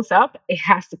 Once it goes up, it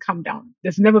has to come down.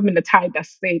 There's never been a tide that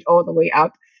stayed all the way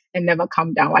up and never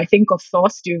come down. I think of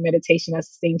thoughts during meditation as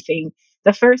the same thing.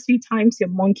 The first few times your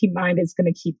monkey mind is going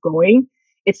to keep going,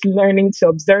 it's learning to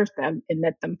observe them and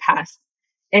let them pass.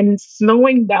 And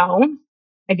slowing down,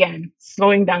 again,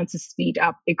 slowing down to speed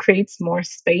up, it creates more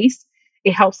space.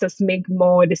 It helps us make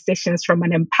more decisions from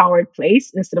an empowered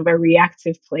place instead of a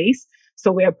reactive place.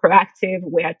 So we are proactive,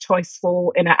 we are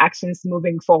choiceful in our actions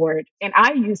moving forward. And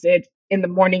I use it in the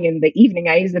morning and the evening.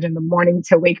 I use it in the morning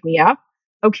to wake me up.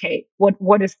 Okay, what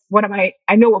am I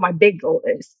know what my big goal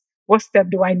is. What step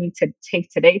do I need to take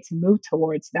today to move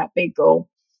towards that big goal?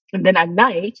 And then at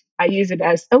night, I use it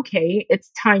as, okay,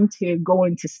 it's time to go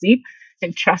into sleep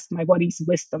and trust my body's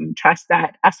wisdom. Trust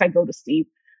that as I go to sleep,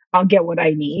 I'll get what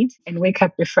I need and wake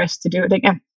up refreshed to do it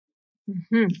again.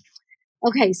 Hmm.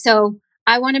 Okay, so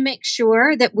I want to make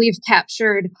sure that we've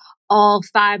captured all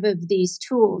five of these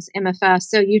tools, MFS.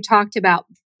 So you talked about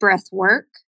breath work,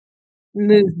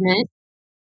 movement,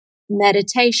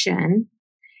 meditation,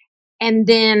 and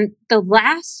then the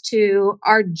last two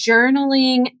are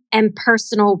journaling and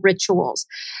personal rituals.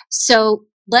 So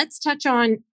let's touch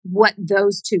on what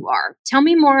those two are. Tell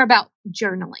me more about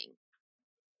journaling.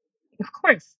 Of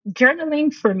course.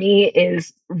 Journaling for me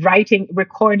is writing,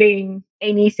 recording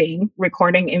anything,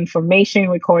 recording information,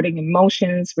 recording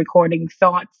emotions, recording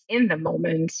thoughts in the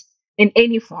moment in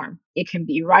any form. It can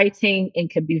be writing,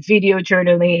 it can be video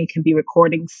journaling, it can be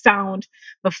recording sound,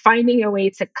 but finding a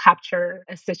way to capture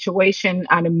a situation,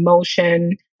 an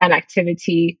emotion, an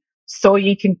activity, so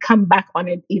you can come back on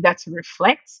it either to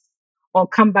reflect or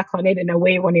come back on it in a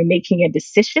way when you're making a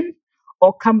decision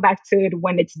or come back to it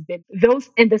when it's been those.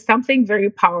 And there's something very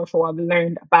powerful I've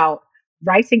learned about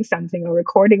writing something or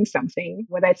recording something,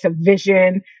 whether it's a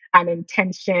vision, an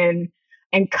intention,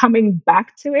 and coming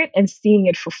back to it and seeing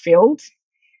it fulfilled.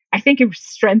 I think it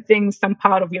strengthens some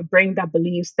part of your brain that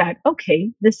believes that,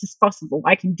 okay, this is possible.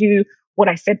 I can do what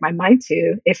I set my mind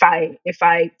to if I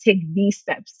take these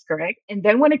steps, correct? And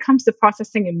then when it comes to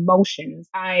processing emotions,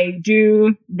 I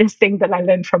do this thing that I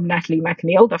learned from Natalie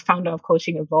McNeil, the founder of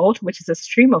Coaching Evolved, which is a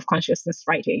stream of consciousness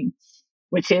writing,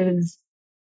 which is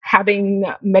having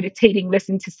meditating,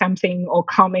 listen to something or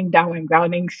calming down and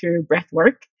grounding through breath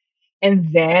work,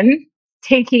 and then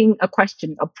taking a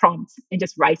question, a prompt, and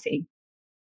just writing.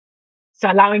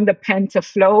 So allowing the pen to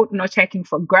flow, not checking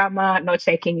for grammar, not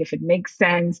checking if it makes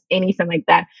sense, anything like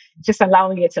that. Just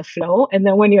allowing it to flow. And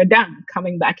then when you're done,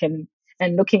 coming back and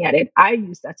looking at it, I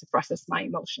use that to process my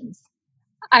emotions.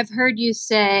 I've heard you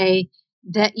say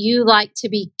that you like to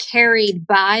be carried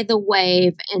by the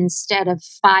wave instead of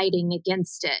fighting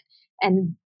against it.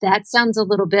 And that sounds a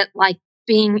little bit like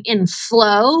being in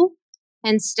flow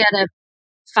instead of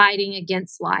fighting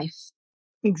against life.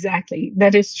 Exactly.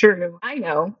 That is true. I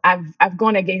know. I've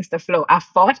gone against the flow. I've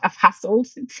fought, I've hustled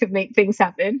to make things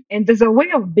happen. And there's a way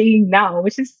of being now,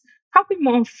 which is probably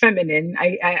more feminine,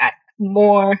 I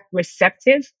more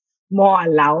receptive, more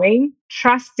allowing,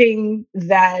 trusting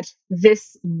that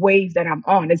this wave that I'm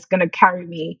on is gonna carry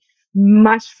me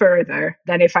much further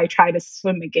than if I try to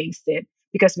swim against it,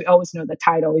 because we always know the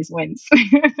tide always wins.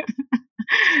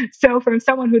 So, from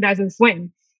someone who doesn't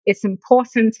swim, it's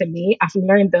important to me. I've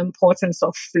learned the importance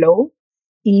of flow,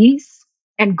 ease,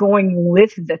 and going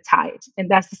with the tide. And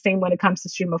that's the same when it comes to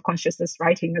stream of consciousness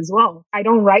writing as well. I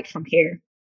don't write from here.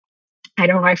 I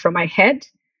don't write from my head.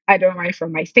 I don't write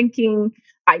from my thinking.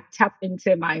 I tap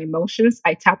into my emotions.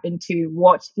 I tap into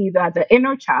what either the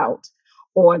inner child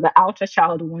or the outer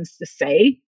child wants to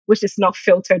say, which is not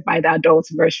filtered by the adult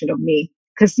version of me.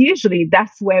 Because usually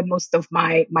that's where most of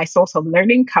my source of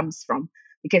learning comes from.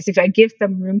 Because if I give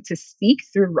them room to speak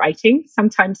through writing,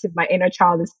 sometimes if my inner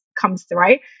child comes to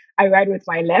write, I write with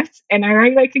my left and I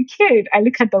write like a kid. I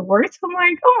look at the words, I'm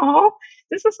like, oh,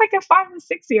 this is like a 5 or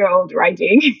 6 year old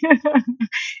writing.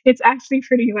 It's actually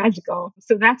pretty magical.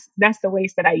 So that's the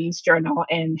ways that I use journal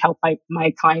and help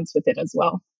my clients with it as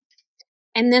well.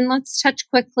 And then let's touch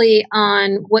quickly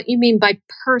on what you mean by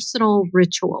personal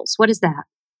rituals. What is that?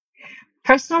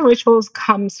 Personal rituals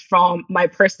comes from my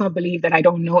personal belief that I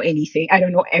don't know anything. I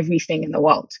don't know everything in the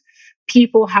world.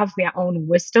 People have their own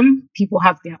wisdom. People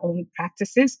have their own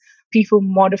practices. People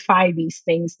modify these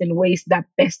things in ways that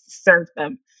best serve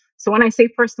them. So when I say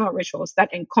personal rituals,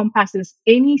 that encompasses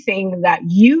anything that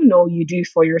you know you do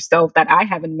for yourself that I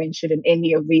haven't mentioned in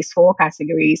any of these four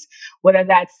categories, whether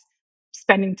that's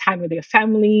spending time with your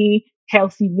family,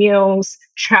 healthy meals,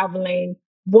 traveling,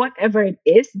 whatever it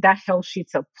is that helps you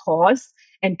to pause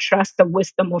and trust the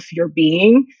wisdom of your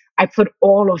being. I put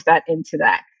all of that into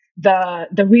that.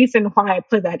 The reason why I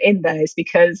put that in there is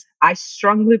because I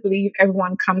strongly believe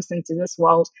everyone comes into this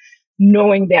world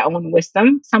knowing their own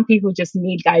wisdom. Some people just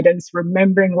need guidance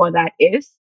remembering what that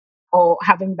is or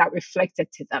having that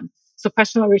reflected to them. So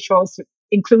personal rituals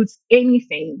includes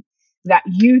anything that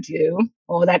you do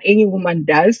or that any woman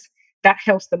does that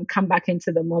helps them come back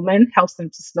into the moment, helps them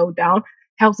to slow down,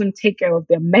 helps them take care of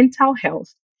their mental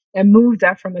health and move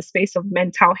that from a space of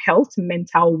mental health to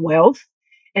mental wealth.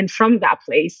 And from that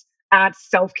place, add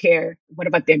self care,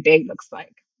 whatever their day looks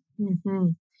like. Mm-hmm.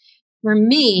 For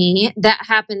me, that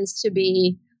happens to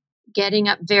be getting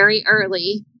up very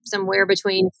early, somewhere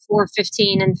between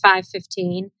 4:15 and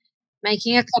 5:15,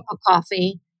 making a cup of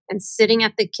coffee, and sitting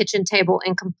at the kitchen table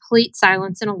in complete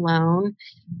silence and alone,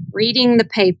 reading the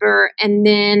paper, and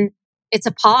then it's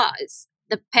a pause.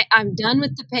 I'm done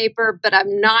with the paper, but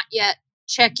I'm not yet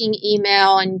checking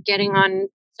email and getting on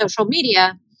social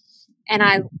media. And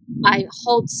I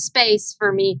hold space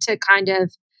for me to kind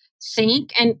of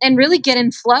think and really get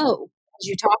in flow, as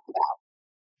you talk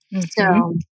about. Hmm.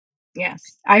 So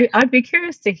Yes, I'd be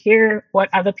curious to hear what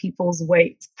other people's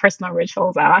personal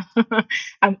rituals are.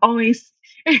 I'm always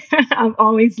I'm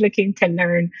always looking to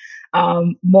learn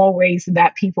more ways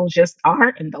that people just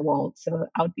are in the world. So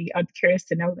I'd be curious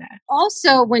to know that.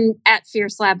 also, when at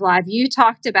Fierce Lab Live, you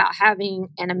talked about having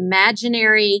an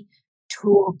imaginary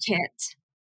toolkit.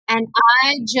 And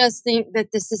I just think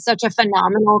that this is such a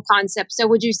phenomenal concept. So,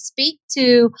 would you speak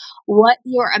to what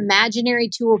your imaginary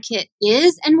toolkit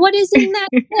is and what is in that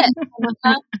kit?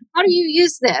 Monica? How do you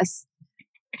use this?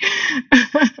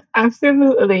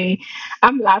 Absolutely.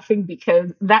 I'm laughing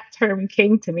because that term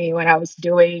came to me when I was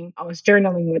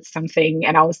journaling with something,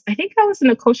 and I think I was in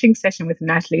a coaching session with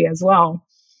Natalie as well.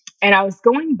 And I was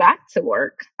going back to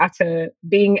work after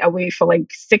being away for like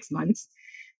 6 months.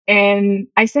 And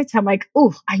I said to him, like,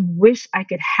 oh, I wish I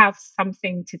could have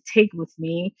something to take with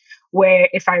me where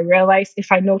if I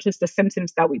notice the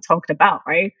symptoms that we talked about,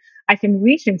 right, I can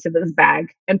reach into this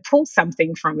bag and pull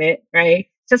something from it, right?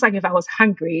 Just like if I was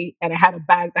hungry and I had a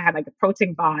bag that had like a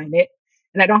protein bar in it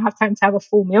and I don't have time to have a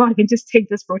full meal, I can just take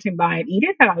this protein bar and eat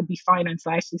it and I'll be fine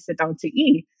until I actually sit down to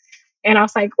eat. And I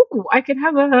was like, oh, I could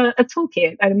have a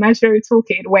toolkit, an imaginary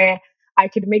toolkit where I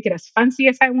could make it as fancy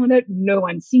as I wanted. No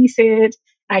one sees it.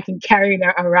 I can carry it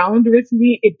around with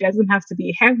me. It doesn't have to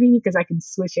be heavy because I can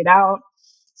switch it out.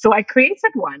 So I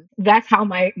created one. That's how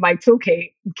my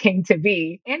toolkit came to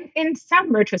be. And in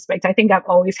some retrospect, I think I've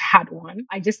always had one.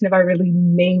 I just never really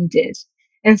named it.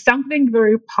 And something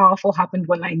very powerful happened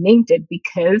when I named it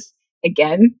because,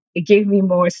 again, it gave me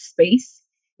more space.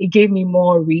 It gave me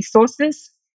more resources.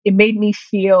 It made me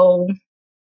feel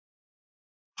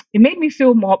it made me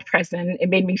feel more present. It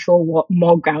made me feel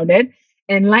more grounded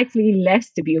and likely less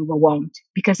to be overwhelmed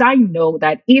because I know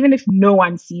that even if no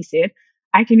one sees it,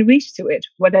 I can reach to it,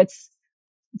 whether it's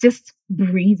just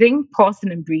breathing,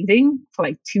 pausing and breathing for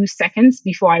like 2 seconds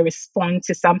before I respond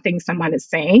to something someone is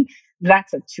saying.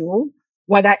 That's a tool.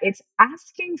 Whether it's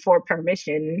asking for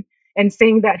permission and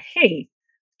saying that, hey,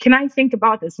 can I think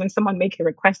about this when someone make a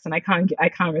request and I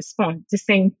can't respond? Just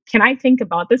saying, can I think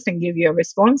about this and give you a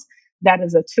response? That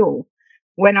is a tool.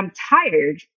 When I'm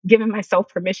tired, giving myself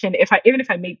permission, even if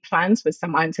I make plans with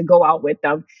someone to go out with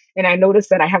them and I notice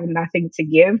that I have nothing to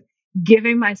give,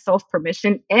 giving myself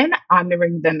permission and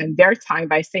honoring them and their time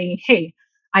by saying, hey,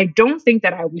 I don't think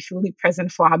that I will be fully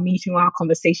present for our meeting or our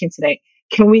conversation today.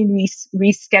 Can we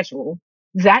reschedule?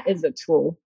 That is a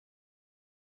tool.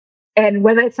 And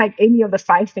whether it's like any of the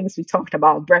five things we talked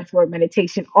about, breath work,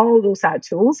 meditation, all those are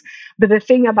tools. But the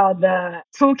thing about the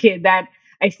toolkit that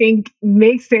I think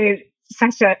makes it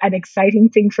such an exciting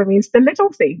thing for me is the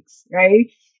little things,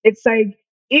 right? It's like,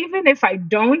 even if I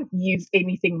don't use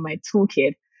anything in my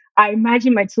toolkit, I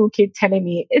imagine my toolkit telling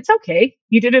me, it's okay.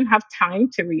 You didn't have time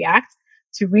to react,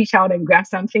 to reach out and grab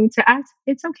something to act.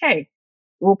 It's okay.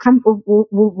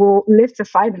 We'll live to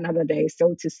fight another day,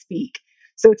 so to speak.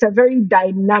 So it's a very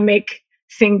dynamic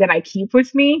thing that I keep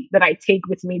with me, that I take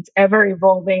with me. It's ever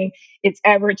evolving, it's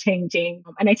ever changing,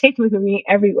 and I take it with me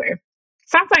everywhere.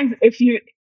 Sometimes if you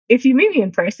meet me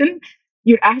in person,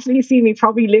 you'd actually see me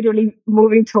probably literally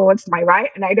moving towards my right,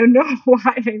 and I don't know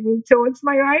why I move towards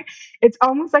my right. It's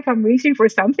almost like I'm reaching for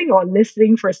something or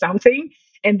listening for something,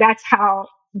 and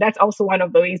that's also one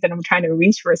of the ways that I'm trying to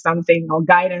reach for something or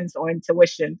guidance or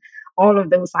intuition. All of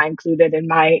those are included in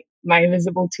my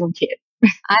invisible toolkit.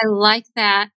 I like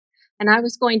that. And I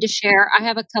was going to share, I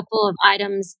have a couple of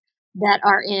items that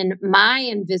are in my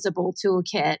invisible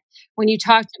toolkit. When you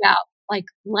talked about like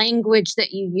language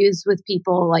that you use with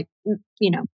people, like,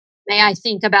 may I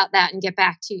think about that and get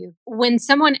back to you. When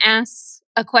someone asks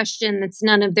a question that's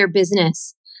none of their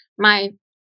business, my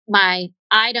my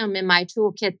item in my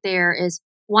toolkit there is,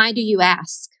 why do you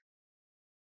ask?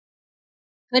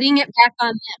 Putting it back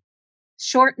on them,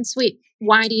 short and sweet.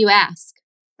 Why do you ask?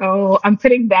 Oh, I'm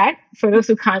putting that for those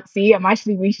who can't see. I'm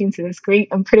actually reaching to the screen.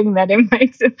 I'm putting that in And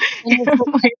in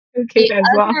my toolkit the as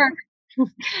well.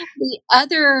 the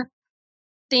other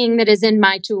thing that is in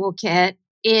my toolkit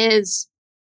is,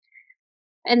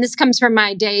 and this comes from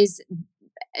my days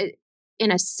uh,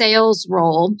 in a sales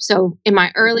role. So in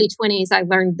my early 20s, I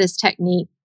learned this technique.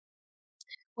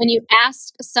 when you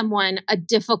ask someone a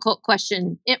difficult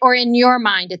question, or in your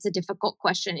mind, it's a difficult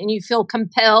question, and you feel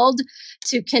compelled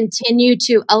to continue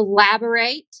to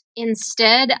elaborate.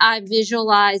 Instead, I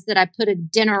visualize that I put a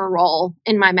dinner roll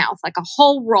in my mouth, like a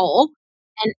whole roll,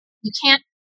 and you can't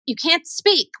you can't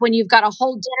speak when you've got a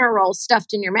whole dinner roll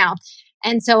stuffed in your mouth.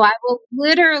 And so I will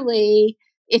literally,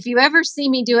 if you ever see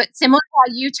me do it, similar to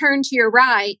how you turn to your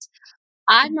right,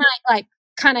 I might like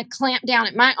kind of clamp down.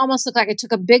 It might almost look like I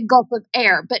took a big gulp of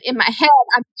air, but in my head,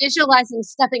 I'm visualizing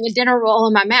stuffing a dinner roll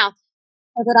in my mouth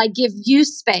so that I give you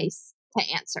space to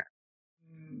answer.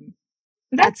 Mm.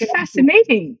 That's That's it.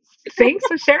 fascinating. Thanks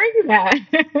for sharing that.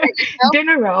 There you go.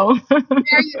 Dinner roll.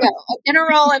 There you go. A dinner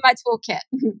roll in my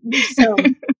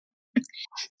toolkit.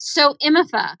 So,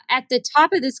 Imafa, at the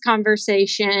top of this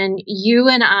conversation, you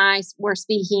and I were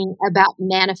speaking about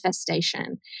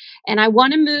manifestation. And I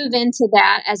want to move into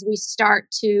that as we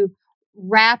start to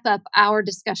wrap up our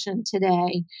discussion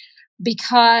today,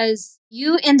 because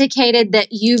you indicated that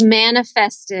you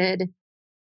manifested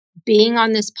being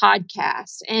on this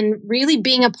podcast and really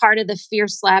being a part of the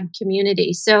Fierce Lab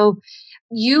community. So,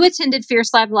 you attended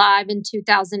Fierce Lab Live in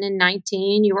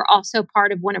 2019. You were also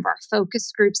part of one of our focus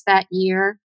groups that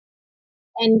year.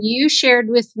 And you shared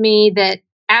with me that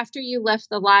after you left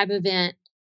the live event,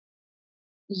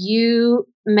 you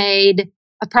made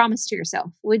a promise to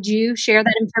yourself. Would you share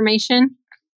that information?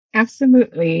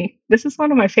 Absolutely. This is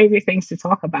one of my favorite things to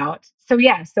talk about.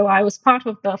 So I was part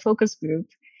of the focus group,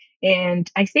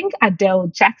 and I think Adele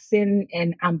Jackson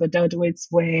and Amber Dudowitz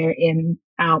were in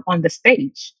on the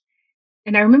stage.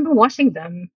 And I remember watching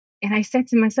them, and I said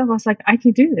to myself, I was like, I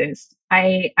can do this.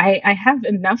 I have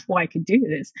enough where I could do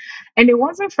this. And it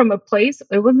wasn't from a place,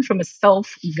 it wasn't from a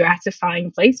self gratifying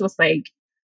place. It was like,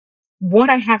 what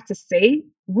I have to say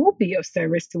will be of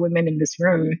service to women in this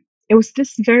room. It was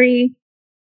just very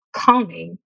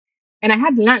calming. And I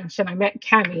had lunch and I met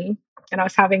Cami, and I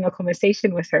was having a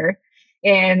conversation with her.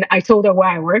 And I told her where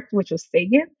I worked, which was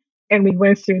Sagan. And we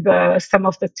went through the some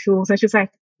of the tools, and she's like,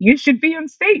 you should be on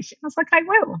stage. I was like, I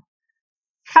will.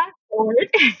 Fast forward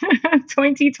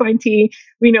 2020,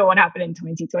 we know what happened in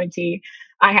 2020.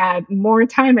 I had more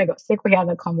time. I got sick. We had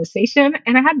a conversation,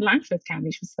 and I had lunch with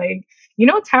Tammy. She was like,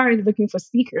 Tara is looking for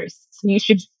speakers. So you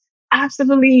should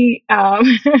absolutely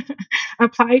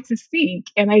apply to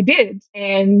speak. And I did.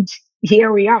 And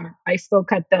here we are. I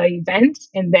spoke at the event,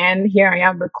 and then here I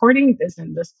am recording this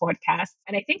in this podcast.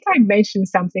 And I think I mentioned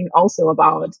something also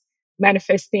about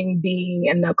manifesting being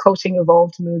in the Coaching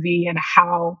Evolved movie and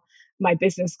how my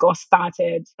business got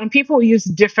started. And people use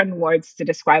different words to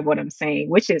describe what I'm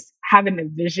saying, which is having a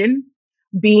vision,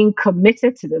 being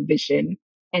committed to the vision,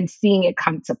 and seeing it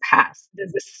come to pass.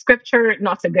 There's a scripture,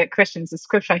 not to get Christians, the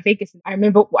scripture,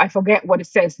 I forget what it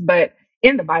says, but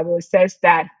in the Bible, it says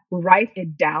that write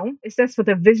it down. It says, for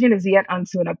the vision is yet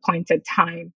unto an appointed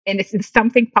time. And it's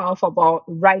something powerful about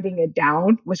writing it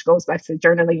down, which goes back to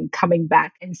journaling, coming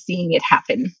back and seeing it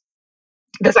happen.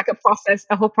 There's like a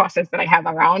whole process that I have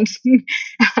around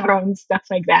around stuff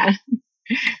like that.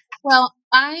 Well,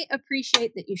 I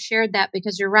appreciate that you shared that,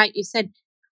 because you're right. You said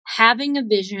having a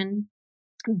vision,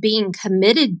 being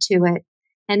committed to it,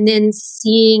 and then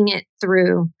seeing it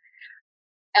through.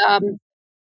 Um,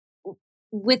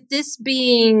 with this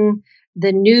being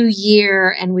the new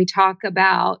year, and we talk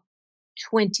about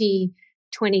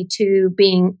 2022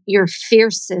 being your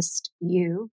fiercest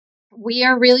you, we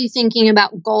are really thinking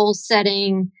about goal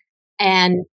setting,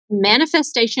 and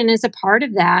manifestation is a part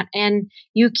of that. And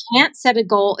you can't set a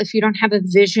goal if you don't have a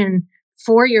vision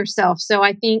for yourself. So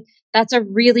I think that's a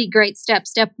really great step.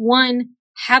 Step one,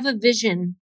 have a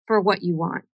vision for what you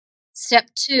want. Step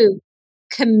two,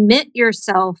 commit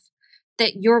yourself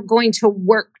that you're going to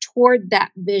work toward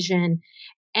that vision.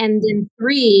 And then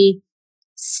three,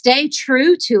 stay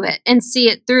true to it and see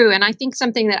it through. And I think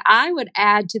something that I would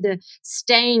add to the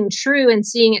staying true and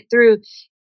seeing it through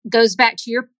goes back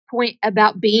to your point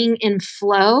about being in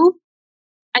flow.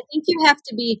 I think you have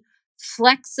to be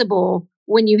flexible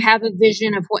when you have a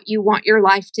vision of what you want your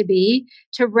life to be,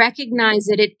 to recognize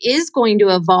that it is going to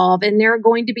evolve, and there are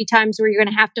going to be times where you're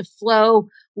going to have to flow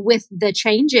with the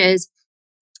changes,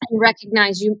 and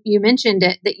recognize, you mentioned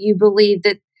it, that you believe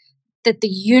that the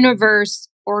universe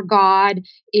or God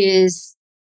is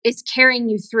carrying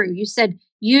you through. You said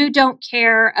you don't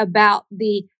care about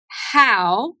the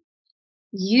how,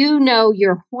 you know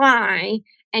your why,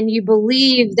 and you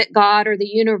believe that God or the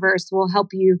universe will help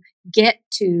you get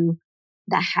to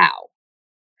the how.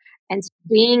 And so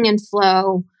being in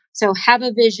flow, so have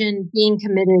a vision, being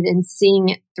committed, and seeing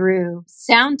it through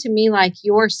sound to me like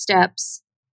your steps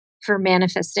for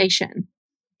manifestation.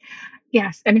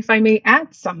 Yes. And if I may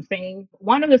add something,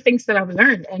 one of the things that I've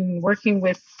learned in working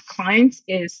with clients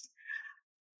is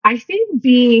I think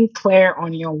being clear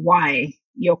on your why,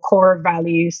 your core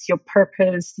values, your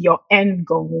purpose, your end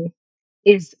goal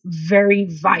is very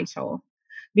vital.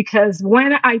 Because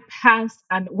when I pass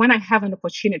and when I have an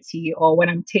opportunity or when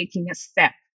I'm taking a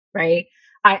step, right,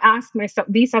 I ask myself,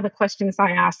 these are the questions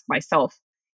I ask myself.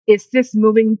 Is this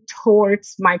moving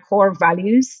towards my core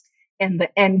values and the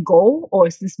end goal, or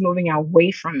is this moving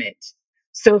away from it?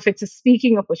 So if it's a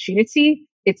speaking opportunity,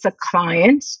 it's a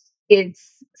client,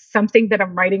 it's something that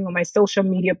I'm writing on my social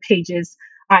media pages,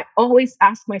 I always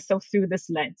ask myself through this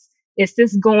lens. Is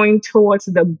this going towards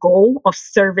the goal of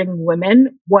serving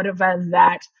women, whatever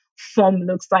that form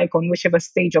looks like on whichever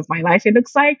stage of my life it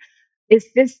looks like? Is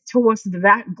this towards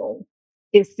that goal?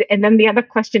 And then the other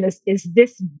question is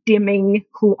this dimming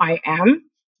who I am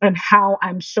and how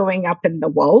I'm showing up in the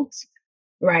world?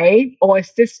 Right? Or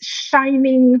is this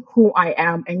shining who I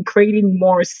am and creating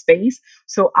more space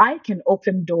so I can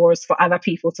open doors for other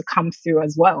people to come through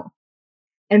as well?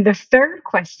 And the third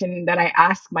question that I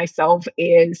ask myself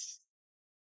is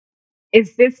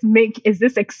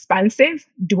this expansive?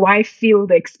 Do I feel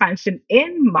the expansion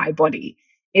in my body?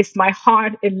 Is my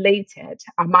heart elated?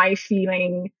 Am I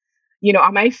feeling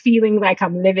like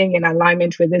I'm living in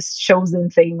alignment with this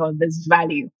chosen thing or this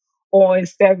value? Or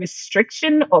is there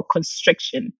restriction or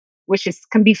constriction, which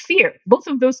can be fear? Both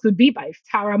of those could be by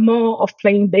Tara Moore of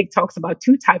Playing Big talks about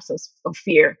two types of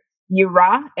fear,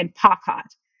 Yura and Pakad.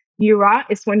 Yura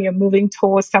is when you're moving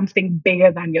towards something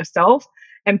bigger than yourself,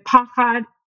 and Pakad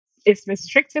is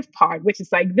restrictive part, which is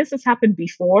like this has happened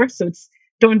before, so it's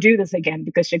don't do this again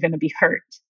because you're going to be hurt.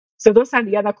 So those are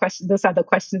the other questions. Those are the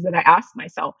questions that I ask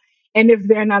myself. And if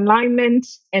they're in alignment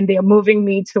and they're moving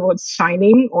me towards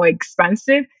shining or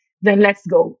expansive, then let's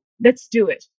go. Let's do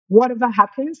it. Whatever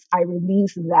happens, I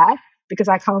release that because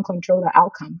I can't control the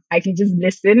outcome. I can just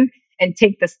listen and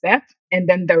take the step, and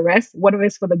then the rest, whatever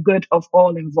is for the good of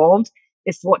all involved,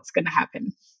 is what's going to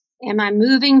happen. Am I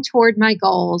moving toward my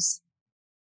goals?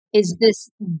 Is this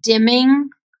dimming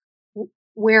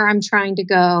where I'm trying to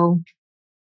go?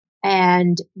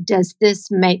 And does this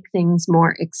make things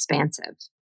more expansive?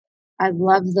 I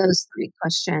love those three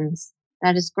questions.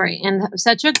 That is great. And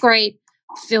such a great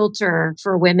filter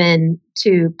for women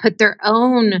to put their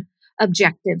own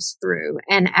objectives through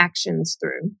and actions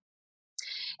through.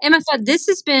 Emma, this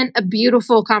has been a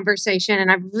beautiful conversation,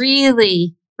 and I've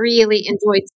really, really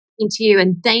enjoyed speaking to you.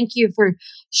 And thank you for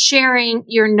sharing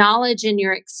your knowledge and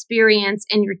your experience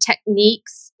and your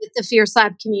techniques with the Fierce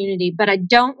Lab community. But I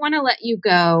don't want to let you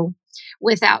go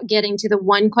without getting to the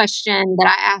one question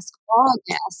that I ask all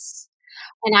guests.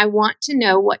 And I want to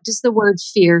know, what does the word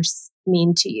fierce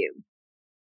mean to you?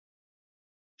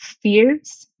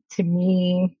 Fierce to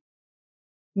me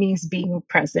means being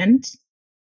present.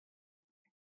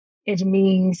 It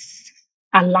means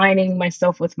aligning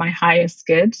myself with my highest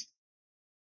good.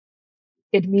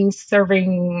 It means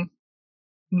serving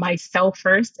myself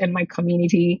first and my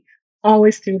community,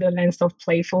 always through the lens of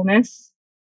playfulness.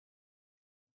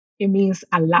 It means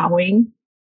allowing.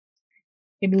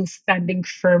 It means standing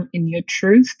firm in your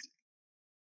truth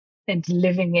and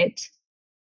living it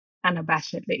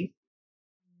unabashedly.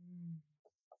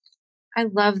 I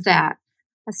love that,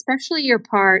 especially your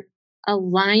part,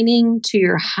 aligning to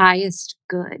your highest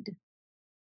good.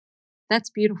 That's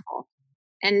beautiful,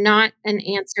 and not an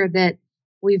answer that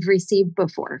we've received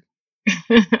before.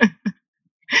 Thank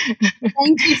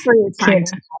you for your time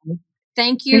today.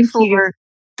 Thank you for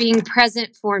being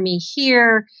present for me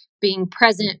here, being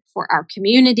present for our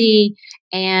community,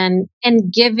 and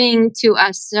giving to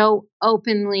us so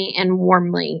openly and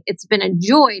warmly. It's been a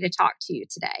joy to talk to you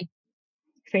today.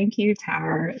 Thank you,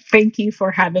 Tara. Thank you for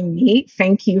having me.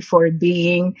 Thank you for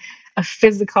being a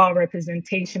physical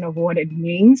representation of what it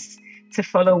means to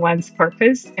follow one's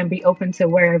purpose and be open to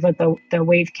wherever the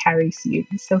wave carries you.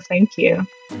 So thank you.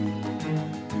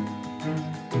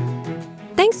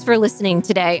 Thanks for listening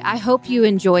today. I hope you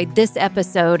enjoyed this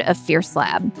episode of Fierce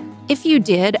Lab. If you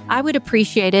did, I would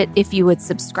appreciate it if you would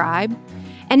subscribe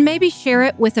and maybe share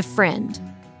it with a friend.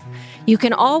 You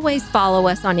can always follow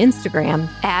us on Instagram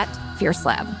at Fierce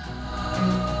Lab.